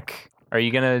go back? Are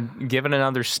you going to give it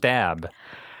another stab?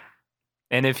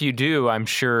 And if you do, I'm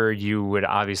sure you would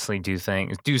obviously do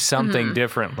something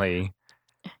differently.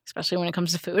 Especially when it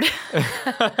comes to food.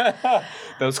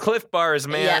 Those Cliff Bars,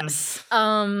 man. Yes.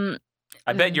 I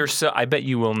bet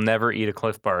you will never eat a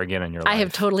Cliff Bar again in your life. I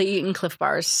have totally eaten Cliff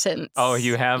Bars since. Oh,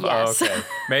 you have? Yes. Oh, okay.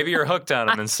 Maybe you're hooked on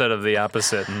them instead of the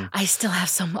opposite. And I still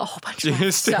have a whole bunch of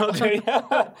you still do? You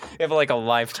have like a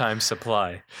lifetime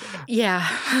supply.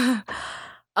 Yeah.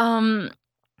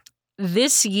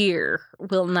 This year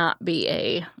will not be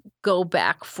a go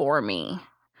back for me,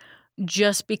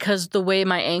 just because the way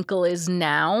my ankle is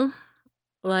now.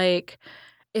 Like,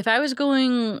 if I was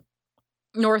going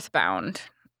northbound,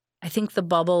 I think the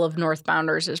bubble of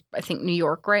northbounders is, I think, New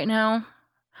York right now.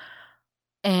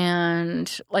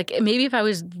 And like, maybe if I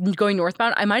was going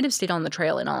northbound, I might have stayed on the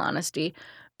trail, in all honesty,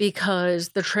 because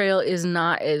the trail is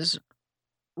not as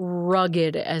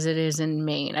rugged as it is in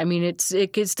Maine. I mean, it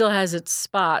still has its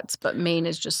spots, but Maine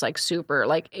is just like super,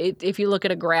 like, if you look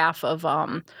at a graph of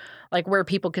like where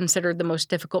people considered the most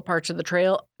difficult parts of the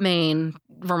trail, Maine,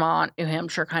 Vermont, New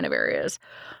Hampshire kind of areas,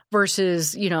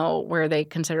 versus, you know, where they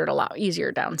considered a lot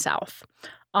easier down south.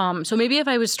 So maybe if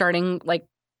I was starting, like,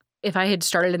 if I had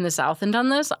started in the south and done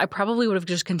this, I probably would have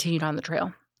just continued on the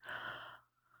trail.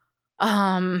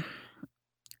 The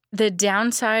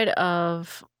downside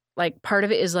of, like, part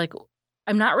of it is, like,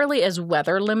 I'm not really as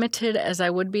weather limited as I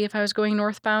would be if I was going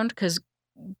northbound, because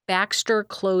Baxter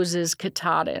closes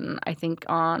Katahdin, I think,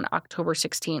 on October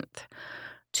 16th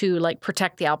to, like,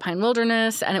 protect the alpine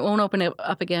wilderness, and it won't open it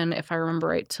up again, if I remember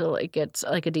right, till it gets,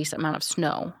 like, a decent amount of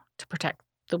snow to protect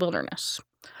the wilderness.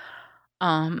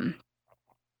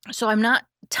 So I'm not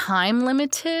time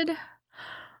limited,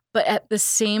 but at the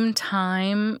same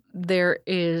time, there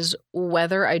is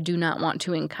weather I do not want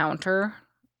to encounter,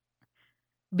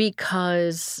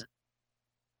 because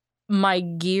my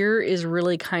gear is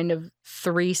really kind of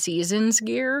 3 seasons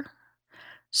gear.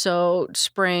 So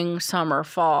spring, summer,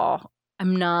 fall,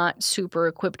 I'm not super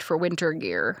equipped for winter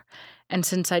gear. And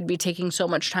since I'd be taking so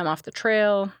much time off the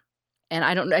trail, and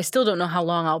I still don't know how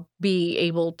long I'll be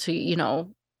able to, you know,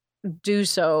 do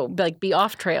so, like, be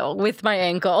off trail with my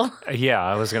ankle. Yeah,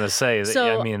 I was going to say,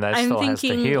 So I mean, that I'm still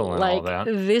thinking, has to heal and like, all that.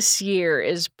 this year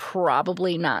is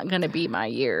probably not going to be my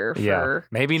year for Yeah,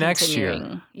 maybe next year.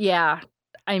 continuing. Yeah.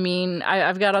 I mean,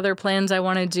 I've got other plans I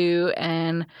want to do,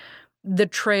 and the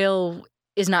trail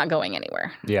is not going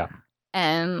anywhere. Yeah.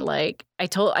 And, like, I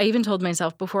even told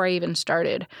myself before I even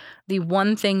started, the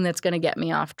one thing that's going to get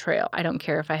me off trail, I don't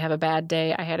care if I have a bad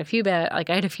day. I had a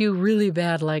few really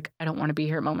bad, like, I don't want to be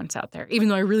here moments out there, even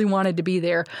though I really wanted to be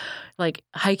there. Like,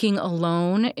 hiking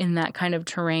alone in that kind of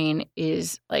terrain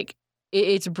is, like,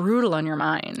 it's brutal on your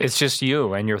mind. It's just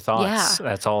you and your thoughts. Yeah.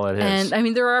 That's all it is. And I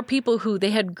mean, there are people who,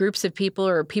 they had groups of people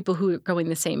or people who are going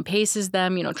the same pace as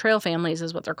them, you know, trail families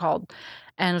is what they're called.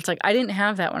 And it's like, I didn't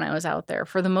have that when I was out there.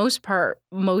 For the most part,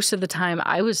 most of the time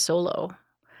I was solo.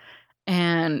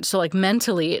 And so, like,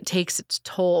 mentally it takes its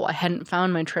toll. I hadn't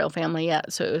found my trail family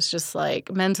yet. So it was just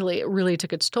like, mentally it really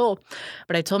took its toll.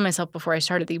 But I told myself before I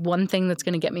started, the one thing that's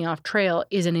going to get me off trail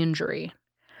is an injury.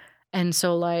 And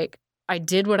so, like, I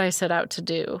did what I set out to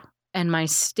do, and my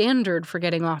standard for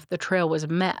getting off the trail was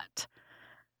met.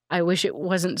 I wish it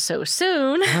wasn't so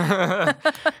soon.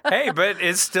 Hey, but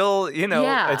it's still, you know,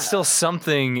 Yeah. it's still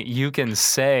something you can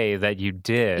say that you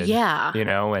did. Yeah. You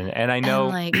know, and I know,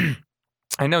 And, like,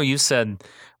 I know you said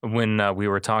when we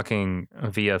were talking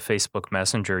via Facebook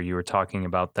Messenger, you were talking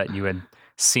about that you had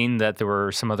seen that there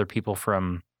were some other people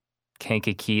from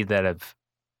Kankakee that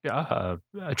have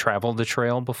traveled the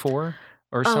trail before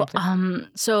or something.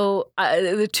 So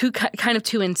the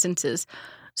two instances.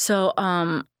 So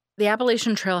the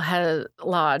Appalachian Trail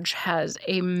Lodge has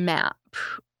a map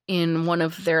in one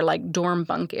of their, like, dorm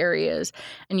bunk areas,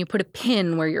 and you put a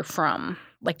pin where you're from,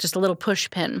 like just a little push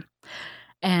pin.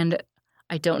 And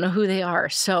I don't know who they are.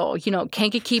 So, you know,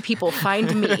 Kankakee people,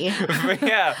 find me.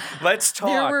 Yeah, let's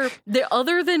talk.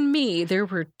 Other than me, there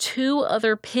were 2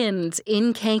 other pins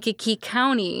in Kankakee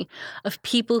County of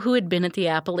people who had been at the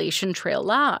Appalachian Trail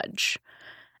Lodge.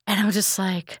 And I'm just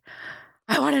like,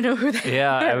 I want to know who they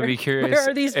Yeah, are. I would be curious. Where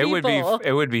are these people?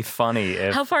 It would be funny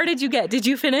if. How far did you get? Did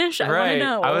you finish? I want to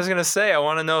know. I was gonna say I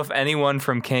want to know if anyone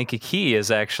from Kankakee is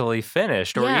actually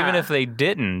finished, or even if they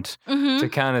didn't, to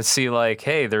kind of see like,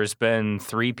 hey, there's been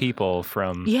 3 people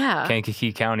from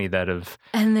Kankakee County that have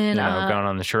gone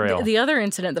on the trail. The other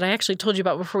incident that I actually told you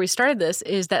about before we started this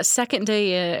is that second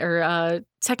day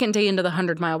into the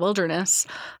 100-mile wilderness,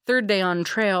 third day on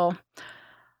trail.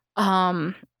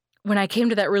 When I came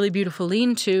to that really beautiful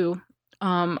lean-to,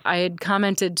 I had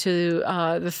commented to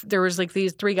there was like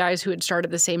these 3 guys who had started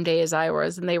the same day as I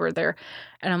was, and they were there,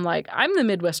 and I'm like, I'm the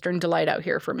Midwestern delight out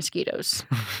here for mosquitoes.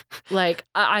 Like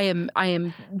I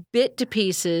am bit to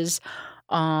pieces.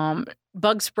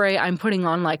 Bug spray I'm putting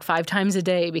on like 5 times a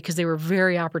day because they were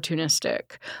very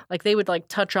opportunistic. Like they would like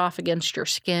touch off against your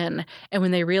skin, and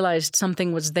when they realized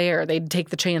something was there, they'd take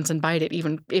the chance and bite it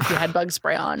even if you had bug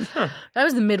spray on. That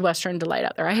was the Midwestern delight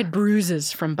out there. I had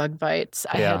bruises from bug bites.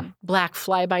 I had black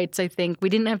fly bites, I think. We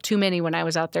didn't have too many when I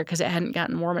was out there because it hadn't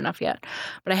gotten warm enough yet.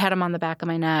 But I had them on the back of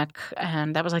my neck,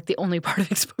 and that was like the only part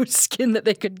of exposed skin that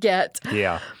they could get.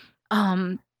 Yeah.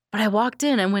 But I walked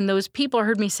in, and when those people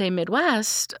heard me say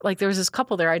Midwest, like there was this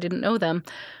couple there, I didn't know them.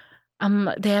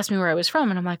 They asked me where I was from,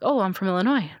 and I'm like, oh, I'm from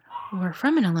Illinois. We're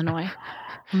from in Illinois.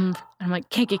 And I'm like,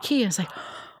 Kankakee. And it's like,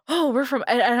 oh, we're from,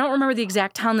 I don't remember the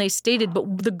exact town they stated,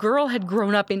 but the girl had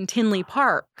grown up in Tinley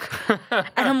Park.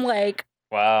 And I'm like,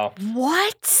 wow.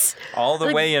 What? All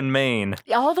the way in Maine.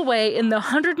 All the way in the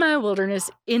 100-mile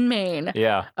wilderness in Maine.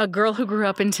 Yeah. A girl who grew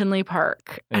up in Tinley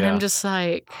Park. And I'm just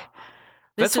like...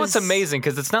 That's what's amazing,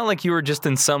 because it's not like you were just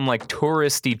in some like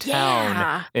touristy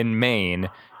town in Maine.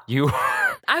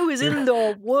 I was in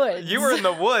the woods. You were in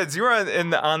the woods. You were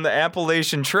on the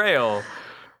Appalachian Trail.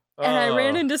 And I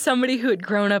ran into somebody who had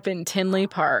grown up in Tinley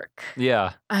Park.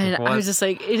 Yeah. And I was just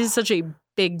like, it is such a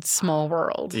big, small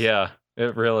world. Yeah,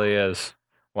 it really is.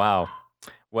 Wow.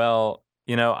 Well,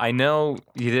 I know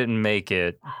you didn't make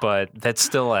it, but that's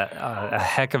still a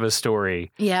heck of a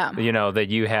story. Yeah. That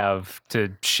you have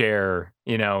to share,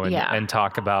 and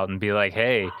talk about and be like,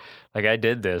 hey, like I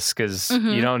did this, because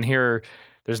you don't hear,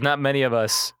 there's not many of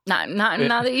us. Not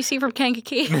that you see from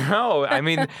Kankakee. No, I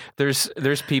mean, there's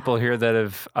people here that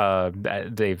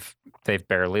have, they've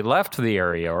barely left the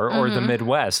area or the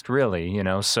Midwest, really,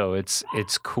 so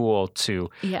it's cool to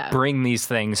bring these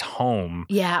things home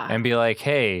and be like,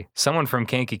 hey, someone from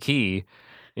Kankakee,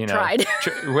 tried.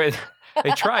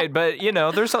 They tried, but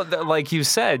there's like you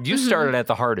said, you started at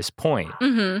the hardest point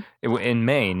in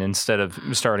Maine instead of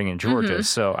starting in Georgia.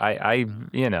 So I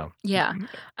yeah,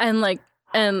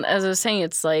 and as I was saying,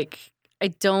 it's like I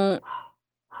don't.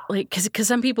 Like, because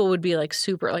some people would be like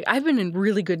super, like I've been in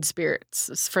really good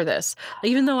spirits for this.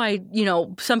 Like, even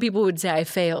though some people would say I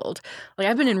failed. Like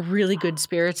I've been in really good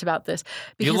spirits about this.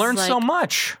 Because, you learned so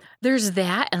much. There's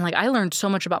that, and like I learned so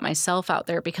much about myself out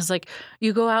there because like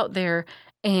you go out there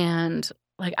and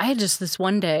like I had just this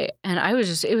one day, and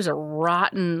it was a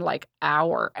rotten like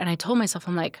hour, and I told myself,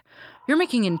 I'm like, you're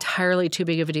making entirely too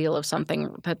big of a deal of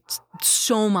something that's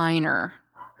so minor.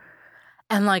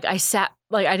 And like I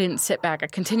didn't sit back. I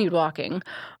continued walking,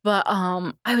 but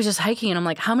I was just hiking, and I'm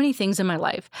like, how many things in my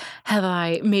life have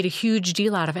I made a huge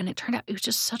deal out of? And it turned out it was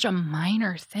just such a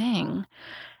minor thing.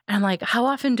 And I'm like, how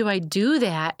often do I do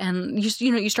that? And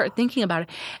you start thinking about it,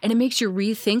 and it makes you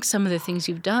rethink some of the things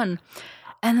you've done.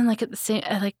 And then like at the same,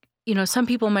 some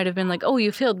people might have been like, oh,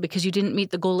 you failed because you didn't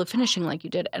meet the goal of finishing like you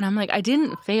did. And I'm like, I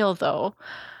didn't fail though.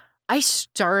 I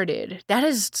started. That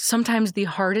is sometimes the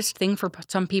hardest thing for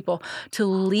some people, to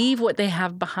leave what they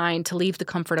have behind, to leave the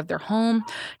comfort of their home,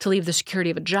 to leave the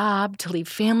security of a job, to leave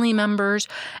family members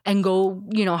and go,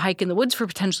 hike in the woods for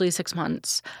potentially 6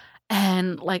 months.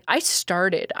 And like I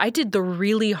started. I did the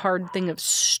really hard thing of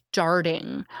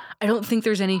starting. I don't think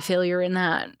there's any failure in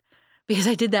that because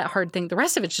I did that hard thing. The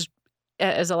rest of it's just,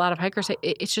 as a lot of hikers say,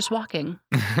 it's just walking.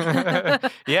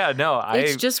 Yeah, no,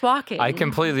 it's just walking. I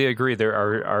completely agree. There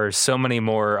are so many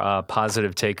more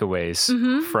positive takeaways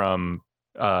from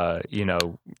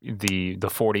the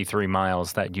 43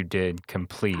 miles that you did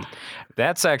complete.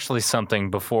 That's actually something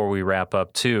before we wrap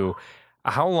up too.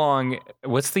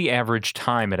 What's the average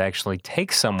time it actually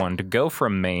takes someone to go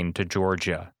from Maine to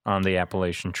Georgia on the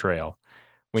Appalachian Trail?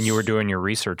 When you were doing your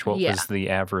research, what was the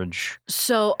average?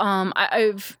 So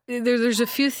there's a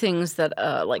few things that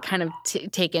kind of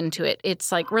take into it.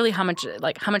 It's like really how much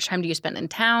time do you spend in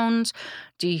towns?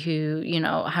 Do you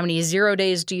how many 0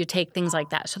 days do you take? Things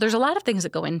like that. So there's a lot of things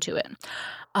that go into it.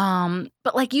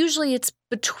 But like usually it's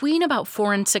between about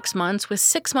 4 and 6 months, with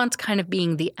 6 months kind of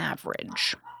being the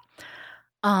average.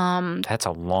 That's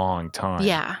a long time.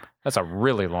 Yeah. That's a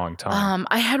really long time.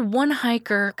 I had one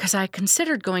hiker because I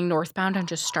considered going northbound and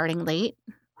just starting late,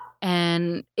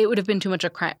 and it would have been too much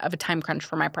of a time crunch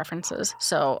for my preferences.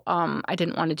 So I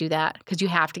didn't want to do that because you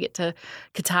have to get to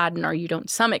Katahdin, or you don't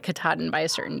summit Katahdin by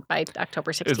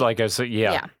October 16th. It's like I said,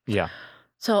 yeah.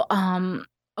 So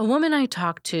a woman I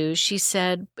talked to, she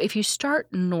said, if you start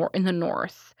in the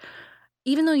north,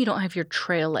 even though you don't have your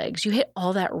trail legs, you hit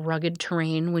all that rugged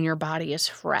terrain when your body is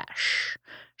fresh.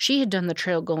 She had done the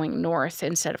trail going north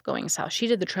instead of going south. She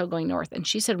did the trail going north. And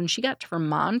she said when she got to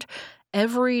Vermont,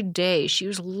 every day she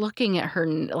was looking at her,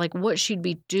 like what she'd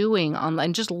be doing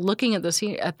and just looking at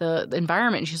the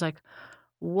environment. And she's like,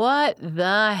 what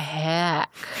the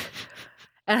heck?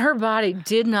 And her body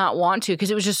did not want to because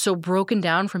it was just so broken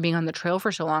down from being on the trail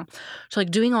for so long. So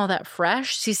like doing all that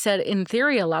fresh, she said, in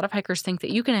theory, a lot of hikers think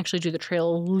that you can actually do the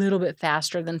trail a little bit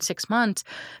faster than 6 months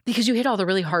because you hit all the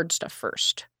really hard stuff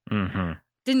first. Mm-hmm.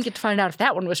 Didn't get to find out if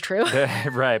that one was true.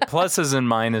 Right. Pluses and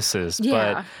minuses.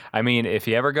 Yeah. But I mean, if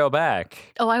you ever go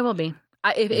back. Oh, I will be.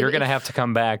 You're going to have to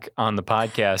come back on the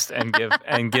podcast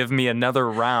and give me another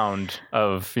round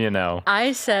of,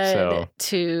 I said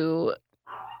to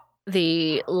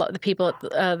the people at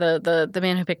the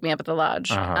man who picked me up at the lodge,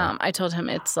 I told him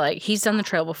it's like he's done the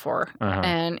trail before,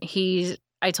 and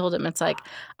I told him it's like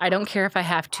I don't care if I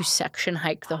have to section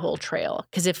hike the whole trail,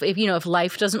 because if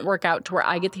life doesn't work out to where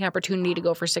I get the opportunity to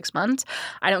go for 6 months,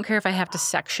 I don't care if I have to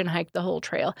section hike the whole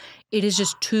trail. It is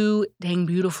just too dang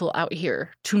beautiful out here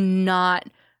to not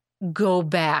go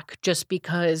back just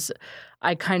because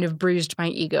I kind of bruised my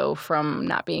ego from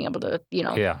not being able to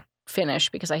finish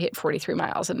because I hit 43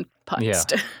 miles and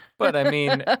putzed. Yeah. But I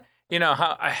mean,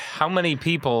 how many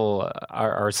people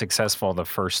are successful the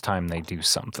first time they do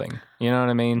something? You know what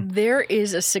I mean? There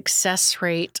is a success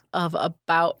rate of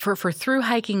about, for through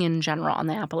hiking in general on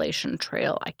the Appalachian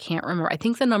Trail, I can't remember. I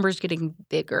think the number's getting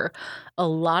bigger. A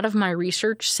lot of my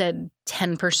research said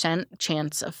 10%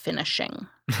 chance of finishing.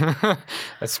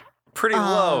 That's pretty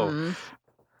low.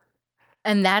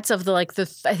 And that's of I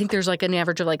think there's like an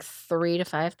average of like 3,000 to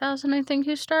 5,000, I think,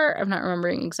 who start. I'm not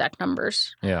remembering exact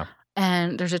numbers. Yeah.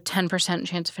 And there's a 10%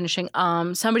 chance of finishing.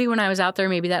 Somebody when I was out there,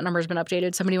 maybe that number's been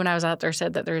updated. Somebody when I was out there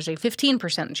said that there's a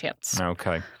 15% chance.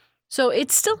 Okay. So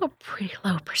it's still a pretty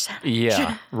low percentage.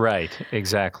 Yeah, right.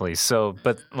 Exactly. So,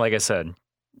 but like I said,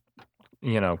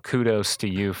 kudos to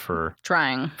you for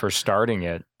trying, for starting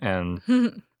it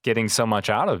and getting so much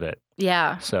out of it.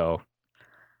 Yeah. So.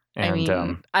 And, I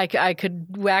mean, I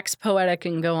could wax poetic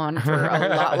and go on for a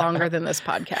lot longer than this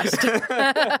podcast.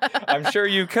 I'm sure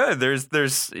you could.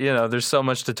 There's so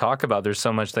much to talk about. There's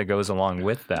so much that goes along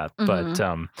with that. Mm-hmm.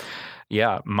 But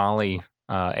yeah, Molly,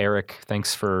 Eric,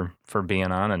 thanks for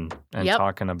being on and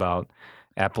talking about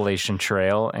Appalachian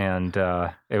Trail. And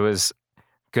it was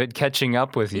good catching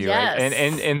up with you. Yes.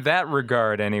 And in that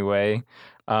regard, anyway.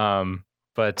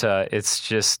 But it's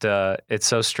just it's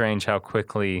so strange how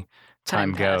quickly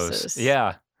time goes. passes.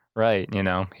 Yeah, right.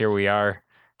 Here we are.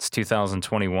 It's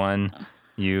 2021.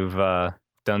 You've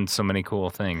done so many cool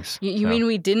things. You mean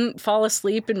we didn't fall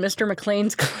asleep in Mr.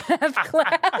 McLean's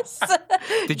class?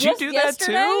 Did you do that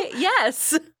too?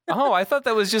 Yes. Oh, I thought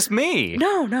that was just me.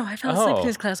 No, I fell asleep in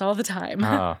his class all the time.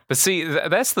 But see,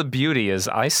 that's the beauty is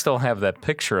I still have that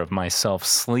picture of myself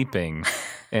sleeping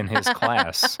in his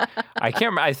class. I can't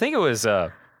remember. I think it was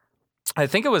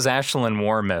Ashlyn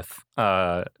Warmouth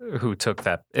who took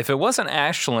that. If it wasn't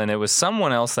Ashlyn, it was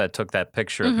someone else that took that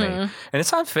picture of me. And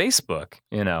it's on Facebook,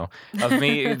 of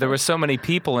me. There were so many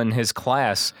people in his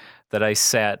class that I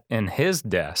sat in his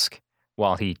desk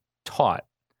while he taught.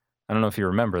 I don't know if you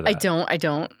remember that. I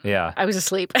don't. Yeah. I was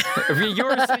asleep. You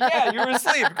were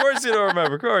asleep. Of course you don't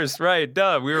remember. Of course, right.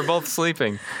 Duh. We were both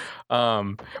sleeping.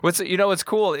 What's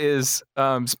cool is,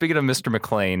 speaking of Mr.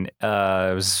 McLean,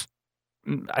 I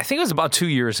think it was about 2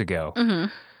 years ago. Mm-hmm.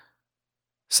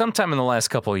 Sometime in the last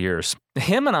couple of years,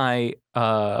 him and I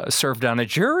served on a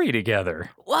jury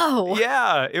together. Whoa!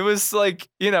 Yeah, it was like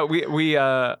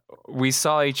we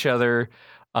saw each other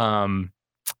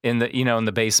in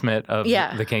the basement of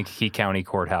the Kankakee County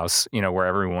Courthouse, where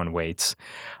everyone waits,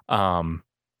 and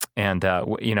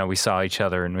we saw each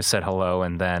other and we said hello,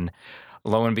 and then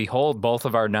lo and behold, both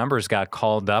of our numbers got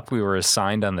called up. We were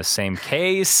assigned on the same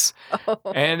case,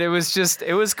 and it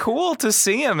was cool to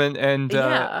see him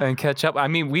and catch up. I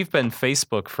mean, we've been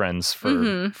Facebook friends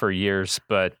for years,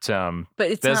 but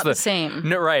it's not the same.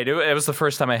 No, right? It was the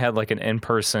first time I had like an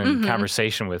in-person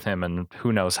conversation with him, and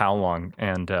who knows how long.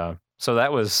 And so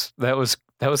that was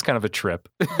kind of a trip.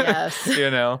 Yes,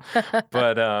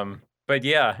 But But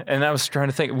yeah, and I was trying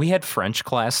to think. We had French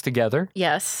class together.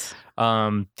 Yes.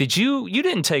 Did you? You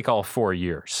didn't take all 4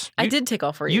 years. I did take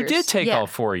all 4 years. You did take Yeah. all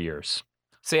 4 years.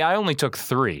 See, I only took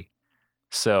 3,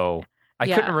 so I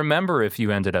couldn't remember if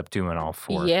you ended up doing all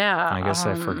 4. Yeah. I guess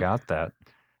I forgot that.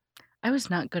 I was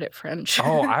not good at French.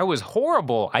 Oh, I was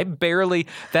horrible.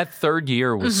 That third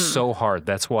year was so hard.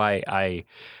 That's why I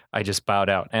just bowed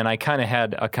out. And I kind of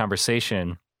had a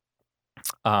conversation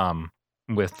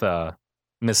with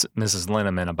Mrs.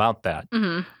 Linneman about that.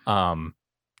 Mm-hmm.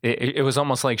 It was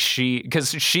almost like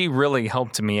because she really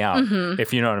helped me out,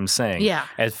 if you know what I'm saying. Yeah.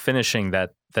 At finishing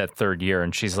that third year.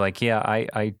 And she's like, yeah,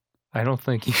 I don't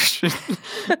think you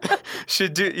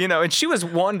should do, and she was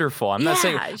wonderful. I'm not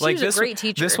saying like she was a great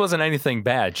teacher. This wasn't anything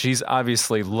bad. She's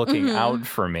obviously looking out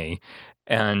for me.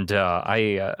 And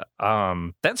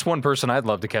that's one person I'd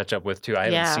love to catch up with too. I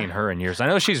haven't seen her in years. I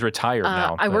know she's retired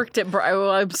now. I'm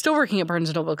still working at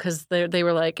Barnes & Noble because they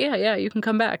were like, yeah, you can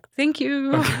come back. Thank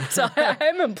you. Okay. So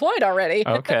I'm employed already.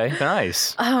 Okay,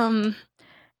 nice.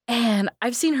 And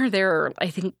I've seen her there. I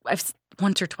think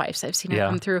once or twice I've seen her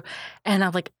come through, and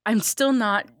I'm still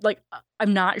not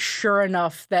I'm not sure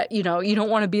enough that you don't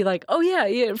want to be like, oh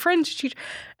yeah, French teacher,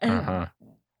 and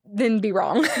then be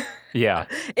wrong. Yeah,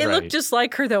 it looked just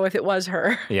like her though if it was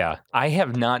her. Yeah, I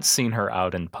have not seen her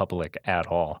out in public at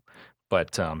all,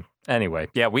 but anyway,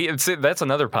 yeah, that's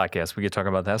another podcast. We could talk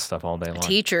about that stuff all day long.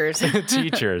 Teachers.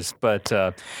 But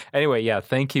anyway, yeah,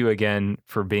 thank you again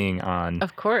for being on.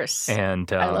 Of course.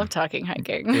 And I love talking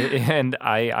hiking. And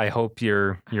I hope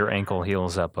your ankle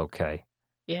heals up okay.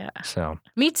 Yeah. So.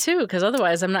 Me too, because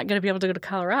otherwise I'm not going to be able to go to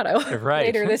Colorado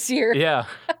later this year. Yeah.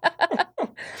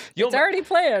 It's already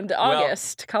planned,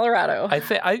 August, Colorado. I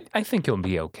think you'll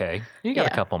be okay. You got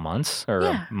a couple months or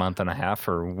a month and a half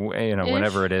or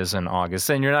whenever it is in August.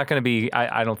 And you're not going to be,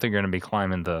 I don't think you're going to be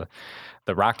climbing the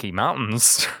Rocky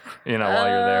Mountains, while you're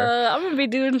there. I'm going to be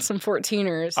doing some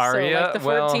 14ers. Are you? Like the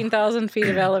 14,000 feet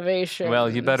of elevation. Well,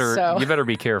 you better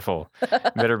be careful.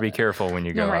 Better be careful when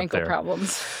you go no out ankle there.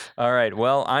 problems. All right.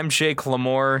 Well, I'm Jake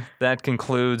Lamore. That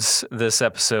concludes this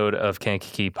episode of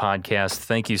Kankakee Podcast.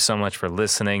 Thank you so much for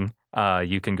listening.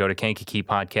 You can go to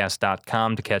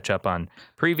KankakeePodcast.com to catch up on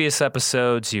previous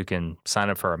episodes. You can sign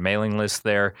up for our mailing list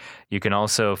there. You can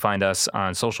also find us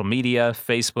on social media,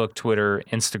 Facebook, Twitter,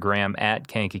 Instagram, at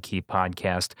Kankakee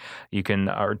Podcast. You can,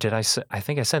 or did I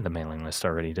think I said the mailing list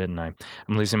already, didn't I?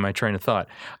 I'm losing my train of thought.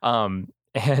 And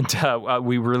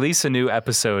we release a new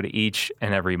episode each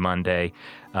and every Monday,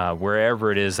 wherever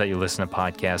it is that you listen to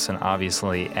podcasts, and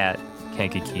obviously at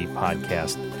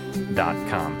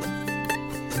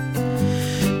KankakeePodcast.com.